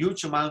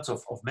huge amounts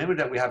of memory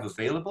that we have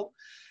available.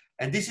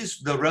 And this is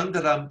the run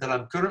that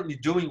I'm currently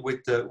doing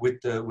with the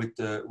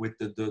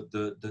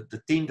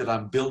team that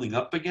I'm building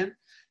up again.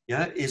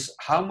 Yeah, is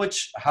how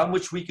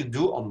much we can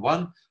do on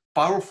one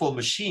powerful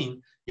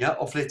machine, yeah,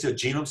 of let's say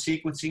genome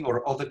sequencing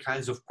or other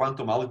kinds of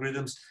quantum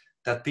algorithms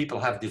that people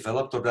have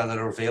developed or that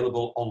are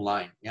available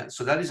online. Yeah,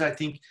 so that is, I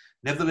think,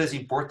 nevertheless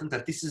important,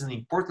 that this is an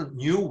important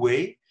new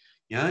way.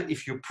 Yeah,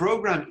 if you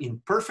program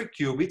in perfect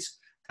qubits,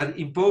 that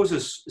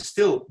imposes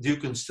still, you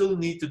can still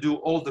need to do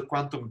all the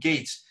quantum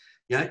gates,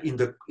 yeah, in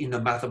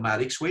the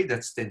mathematics way.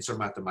 That's tensor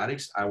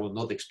mathematics. I will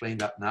not explain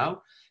that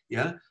now.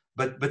 Yeah,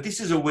 but this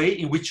is a way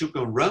in which you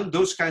can run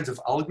those kinds of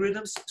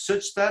algorithms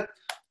such that,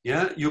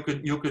 yeah, you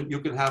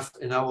can have,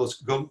 and I will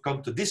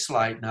come to this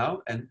slide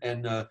now,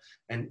 and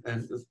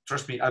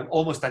trust me, I'm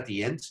almost at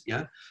the end.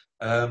 Yeah.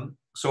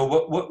 So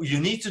what you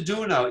need to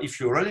do now, if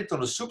you run it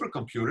on a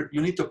supercomputer,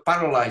 you need to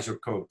parallelize your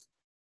code.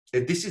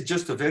 And this is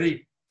just a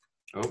very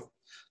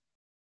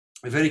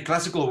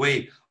classical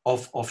way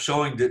of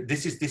showing that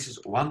this is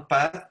one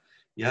path,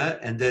 yeah,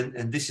 and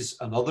this is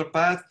another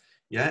path,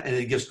 yeah, and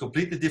it gives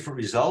completely different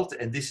result,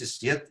 and this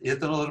is yet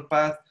another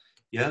path,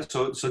 yeah.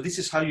 So this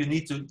is how you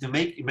need to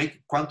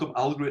make quantum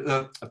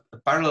algorithm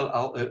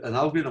an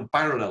algorithm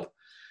parallel,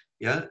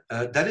 yeah.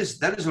 That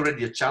is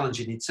already a challenge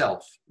in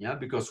itself, yeah,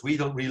 because we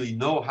don't really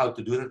know how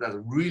to do that at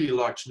a really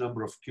large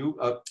number of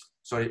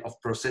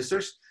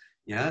processors,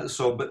 yeah.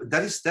 So but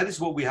that is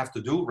what we have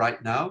to do right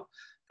now.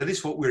 That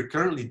is what we're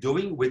currently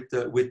doing with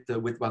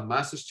one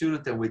master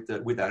student and with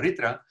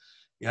Aritra,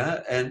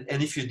 yeah.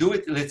 And if you do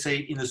it, let's say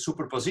in a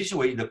superposition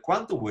way, in a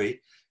quantum way,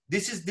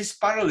 this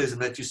parallelism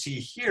that you see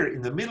here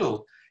in the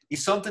middle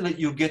is something that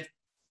you get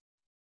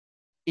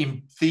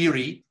in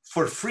theory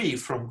for free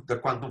from the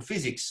quantum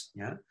physics,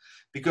 yeah.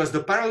 Because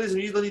the parallelism,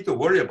 you don't need to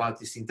worry about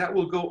this thing. That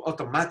will go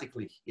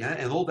automatically, yeah.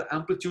 And all the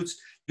amplitudes,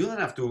 you don't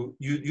have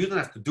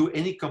to do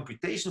any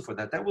computation for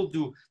that.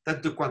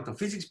 That the quantum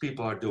physics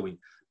people are doing.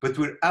 But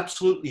we're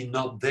absolutely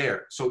not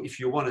there. So if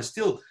you want to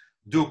still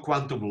do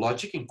quantum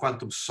logic and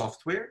quantum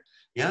software,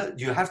 yeah,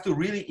 you have to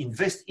really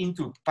invest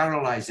into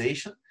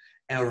parallelization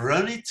and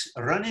run it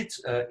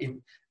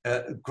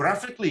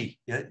graphically,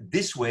 yeah,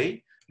 this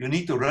way. You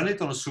need to run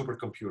it on a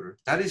supercomputer.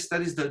 That is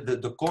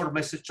the core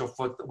message of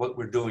what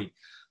we're doing.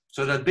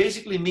 So that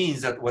basically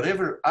means that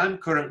whatever I'm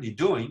currently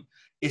doing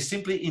is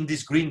simply in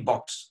this green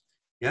box,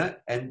 yeah,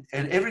 and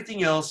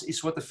everything else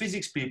is what the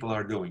physics people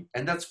are doing,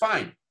 and that's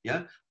fine,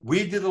 yeah.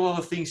 We did a lot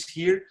of things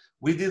here.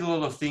 We did a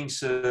lot of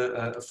things,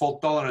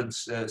 fault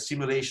tolerance,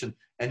 simulation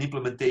and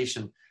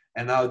implementation,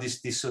 and now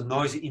this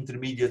noisy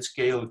intermediate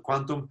scale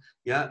quantum,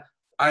 yeah.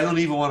 I don't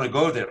even want to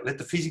go there. Let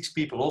the physics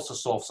people also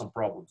solve some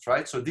problems,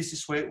 right? So this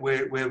is where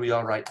we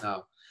are right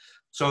now.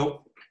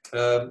 So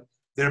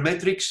there are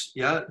metrics,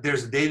 yeah.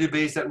 There's a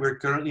database that we're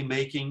currently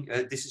making.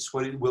 This is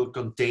what it will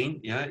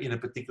contain, yeah, in a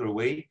particular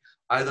way.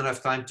 I don't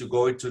have time to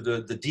go into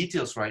the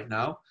details right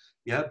now,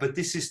 yeah. But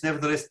this is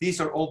nevertheless,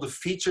 these are all the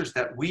features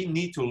that we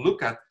need to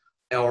look at,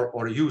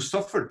 or you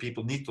software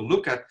people need to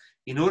look at,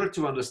 in order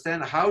to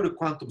understand how the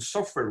quantum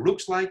software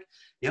looks like,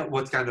 yeah,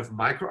 what kind of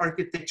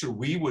microarchitecture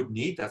we would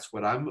need. That's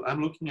what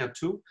I'm looking at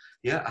too,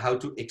 yeah, how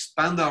to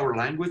expand our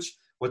language,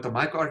 what the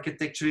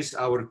microarchitecture is,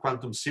 our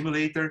quantum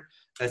simulator,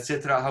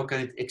 etc. How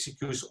can it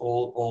execute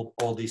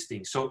all these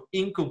things? So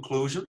in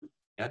conclusion,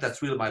 yeah,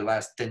 that's really my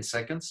last 10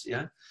 seconds,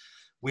 yeah.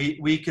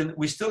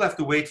 We still have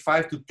to wait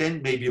 5 to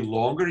 10, maybe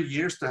longer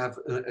years to have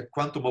a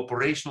quantum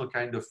operational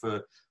kind of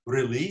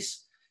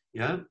release.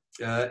 Yeah,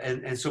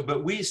 and so,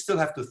 but we still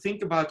have to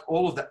think about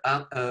all of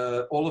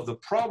the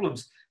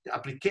problems, the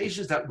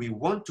applications that we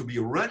want to be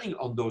running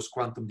on those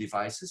quantum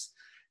devices,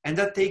 and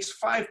that takes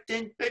 5,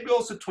 10, maybe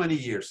also 20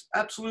 years.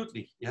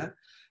 Absolutely, yeah.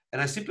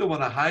 And I simply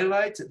want to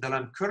highlight that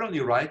I'm currently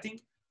writing,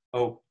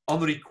 on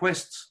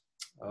request.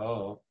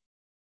 Oh,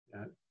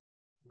 yeah,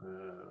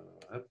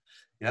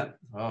 yeah.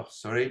 Oh,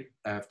 sorry,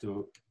 I have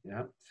to.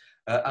 Yeah,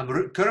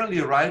 I'm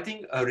currently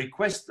writing a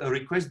request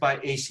by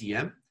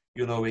ACM.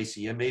 You know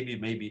ACM,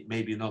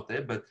 maybe not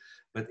there, but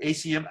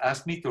ACM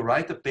asked me to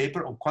write a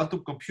paper on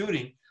quantum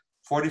computing,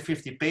 40,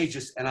 50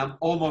 pages, and I'm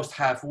almost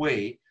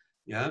halfway,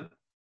 yeah.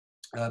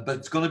 But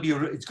it's going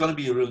to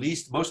be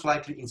released most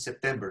likely in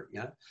September,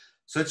 yeah.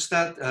 Such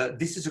that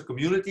this is a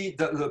community,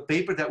 the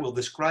paper that will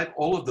describe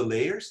all of the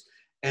layers,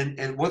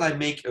 and what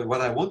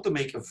I want to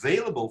make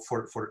available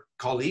for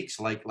colleagues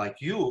like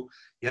you,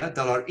 yeah,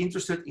 that are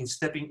interested in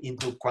stepping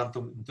into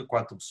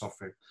quantum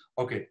software.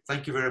 Okay,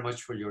 thank you very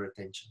much for your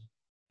attention.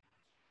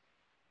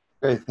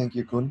 Okay, thank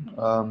you, Koen.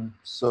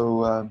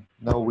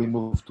 Now we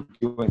move to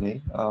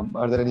Q&A.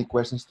 Are there any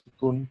questions to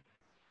Koen?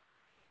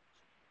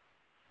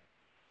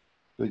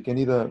 So you can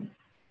either,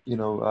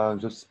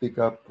 just speak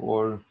up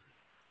or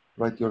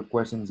write your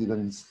questions either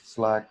in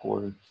Slack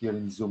or here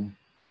in Zoom.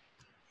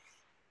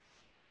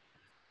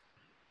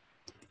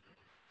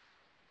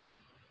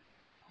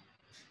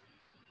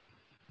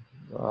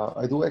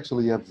 I do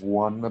actually have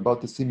one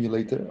about the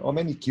simulator. How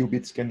many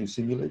qubits can you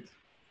simulate?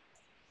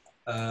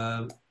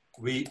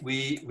 We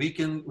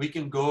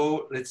can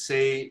go, let's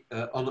say,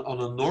 on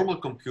a normal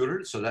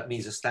computer, so that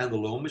means a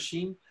standalone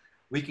machine,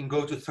 we can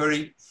go to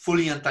 30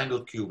 fully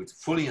entangled qubits,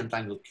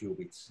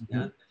 Mm-hmm.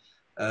 yeah.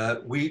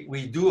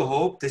 We do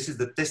hope, this is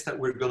the test that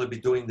we're going to be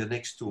doing the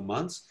next 2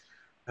 months.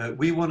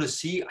 We want to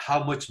see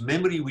how much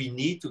memory we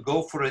need to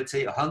go for, let's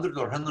say, 100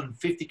 or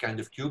 150 kind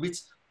of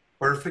qubits,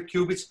 perfect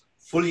qubits,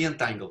 fully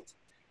entangled.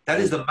 That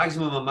is the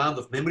maximum amount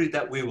of memory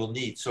that we will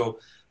need. So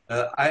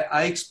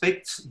I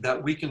expect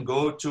that we can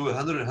go to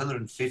 100,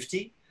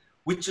 150,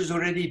 which is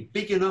already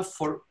big enough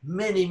for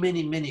many,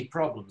 many, many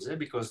problems,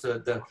 because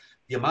the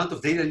amount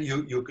of data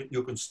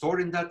you can store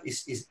in that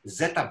is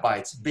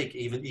zettabytes big,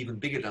 even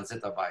bigger than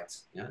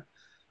zettabytes. Yeah.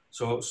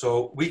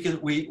 So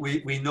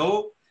we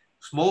know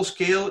small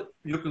scale,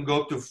 you can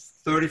go up to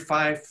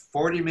 35,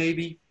 40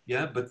 maybe.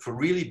 Yeah. But for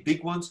really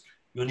big ones,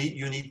 you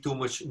need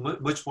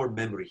much more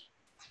memory.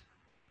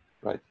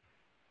 Right.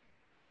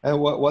 And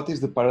what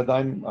is the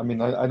paradigm? I mean,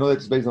 I know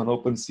it's based on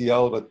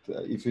OpenCL, but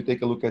if you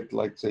take a look at,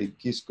 like, say,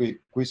 Qiskit,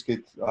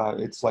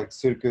 it's like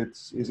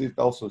circuits. Is it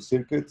also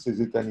circuits? Is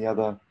it any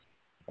other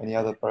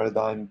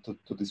paradigm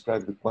to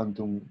describe the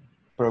quantum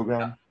program?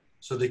 Yeah.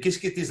 So the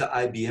Qiskit is the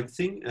IBM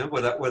thing.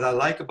 What I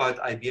like about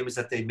IBM is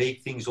that they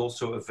make things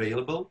also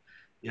available.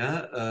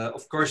 Yeah.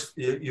 Of course,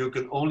 you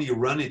can only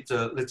run it.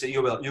 Let's say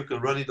you can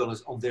run it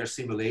on their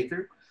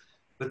simulator,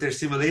 but their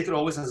simulator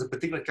always has a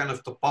particular kind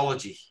of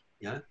topology.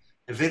 Yeah.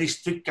 A very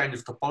strict kind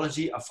of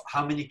topology of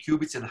how many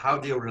qubits and how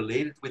they are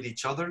related with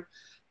each other.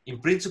 In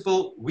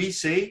principle, we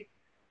say,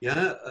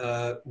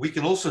 we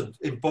can also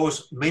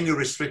impose many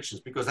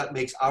restrictions because that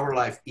makes our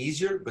life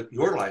easier, but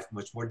your life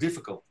much more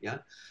difficult. Yeah.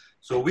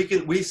 So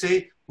we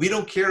say we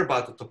don't care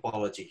about the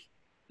topology.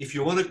 If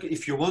you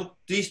want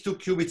these two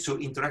qubits to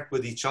interact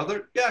with each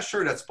other, yeah,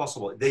 sure, that's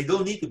possible. They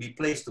don't need to be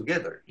placed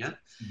together. Yeah.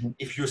 Mm-hmm.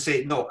 If you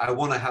say no, I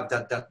want to have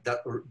the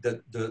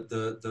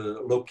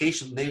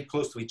location nailed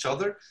close to each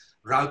other,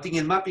 routing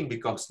and mapping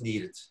becomes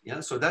needed.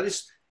 Yeah. So that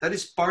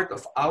is part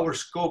of our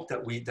scope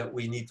that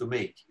we need to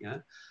make. Yeah.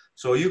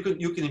 So you can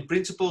in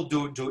principle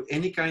do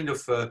any kind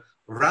of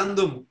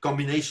random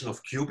combination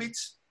of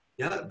qubits.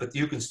 Yeah, but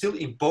you can still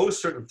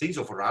impose certain things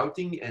of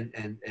routing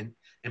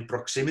and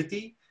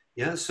proximity,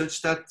 yeah,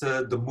 such that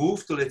the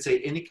move to, let's say,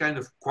 any kind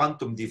of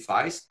quantum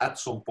device at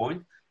some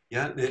point,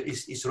 yeah,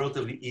 is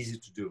relatively easy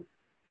to do.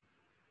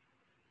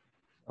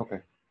 Okay,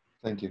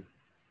 thank you.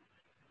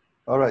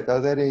 All right, are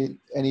there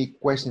any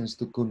questions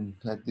to Koen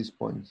at this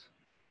point?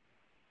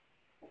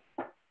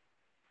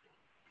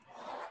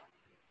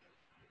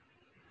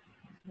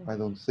 I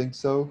don't think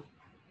so.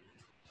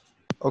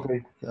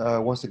 Okay,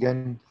 once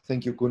again,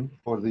 thank you, Koen,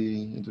 for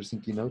the interesting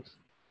keynote.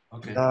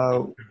 Okay.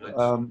 Now,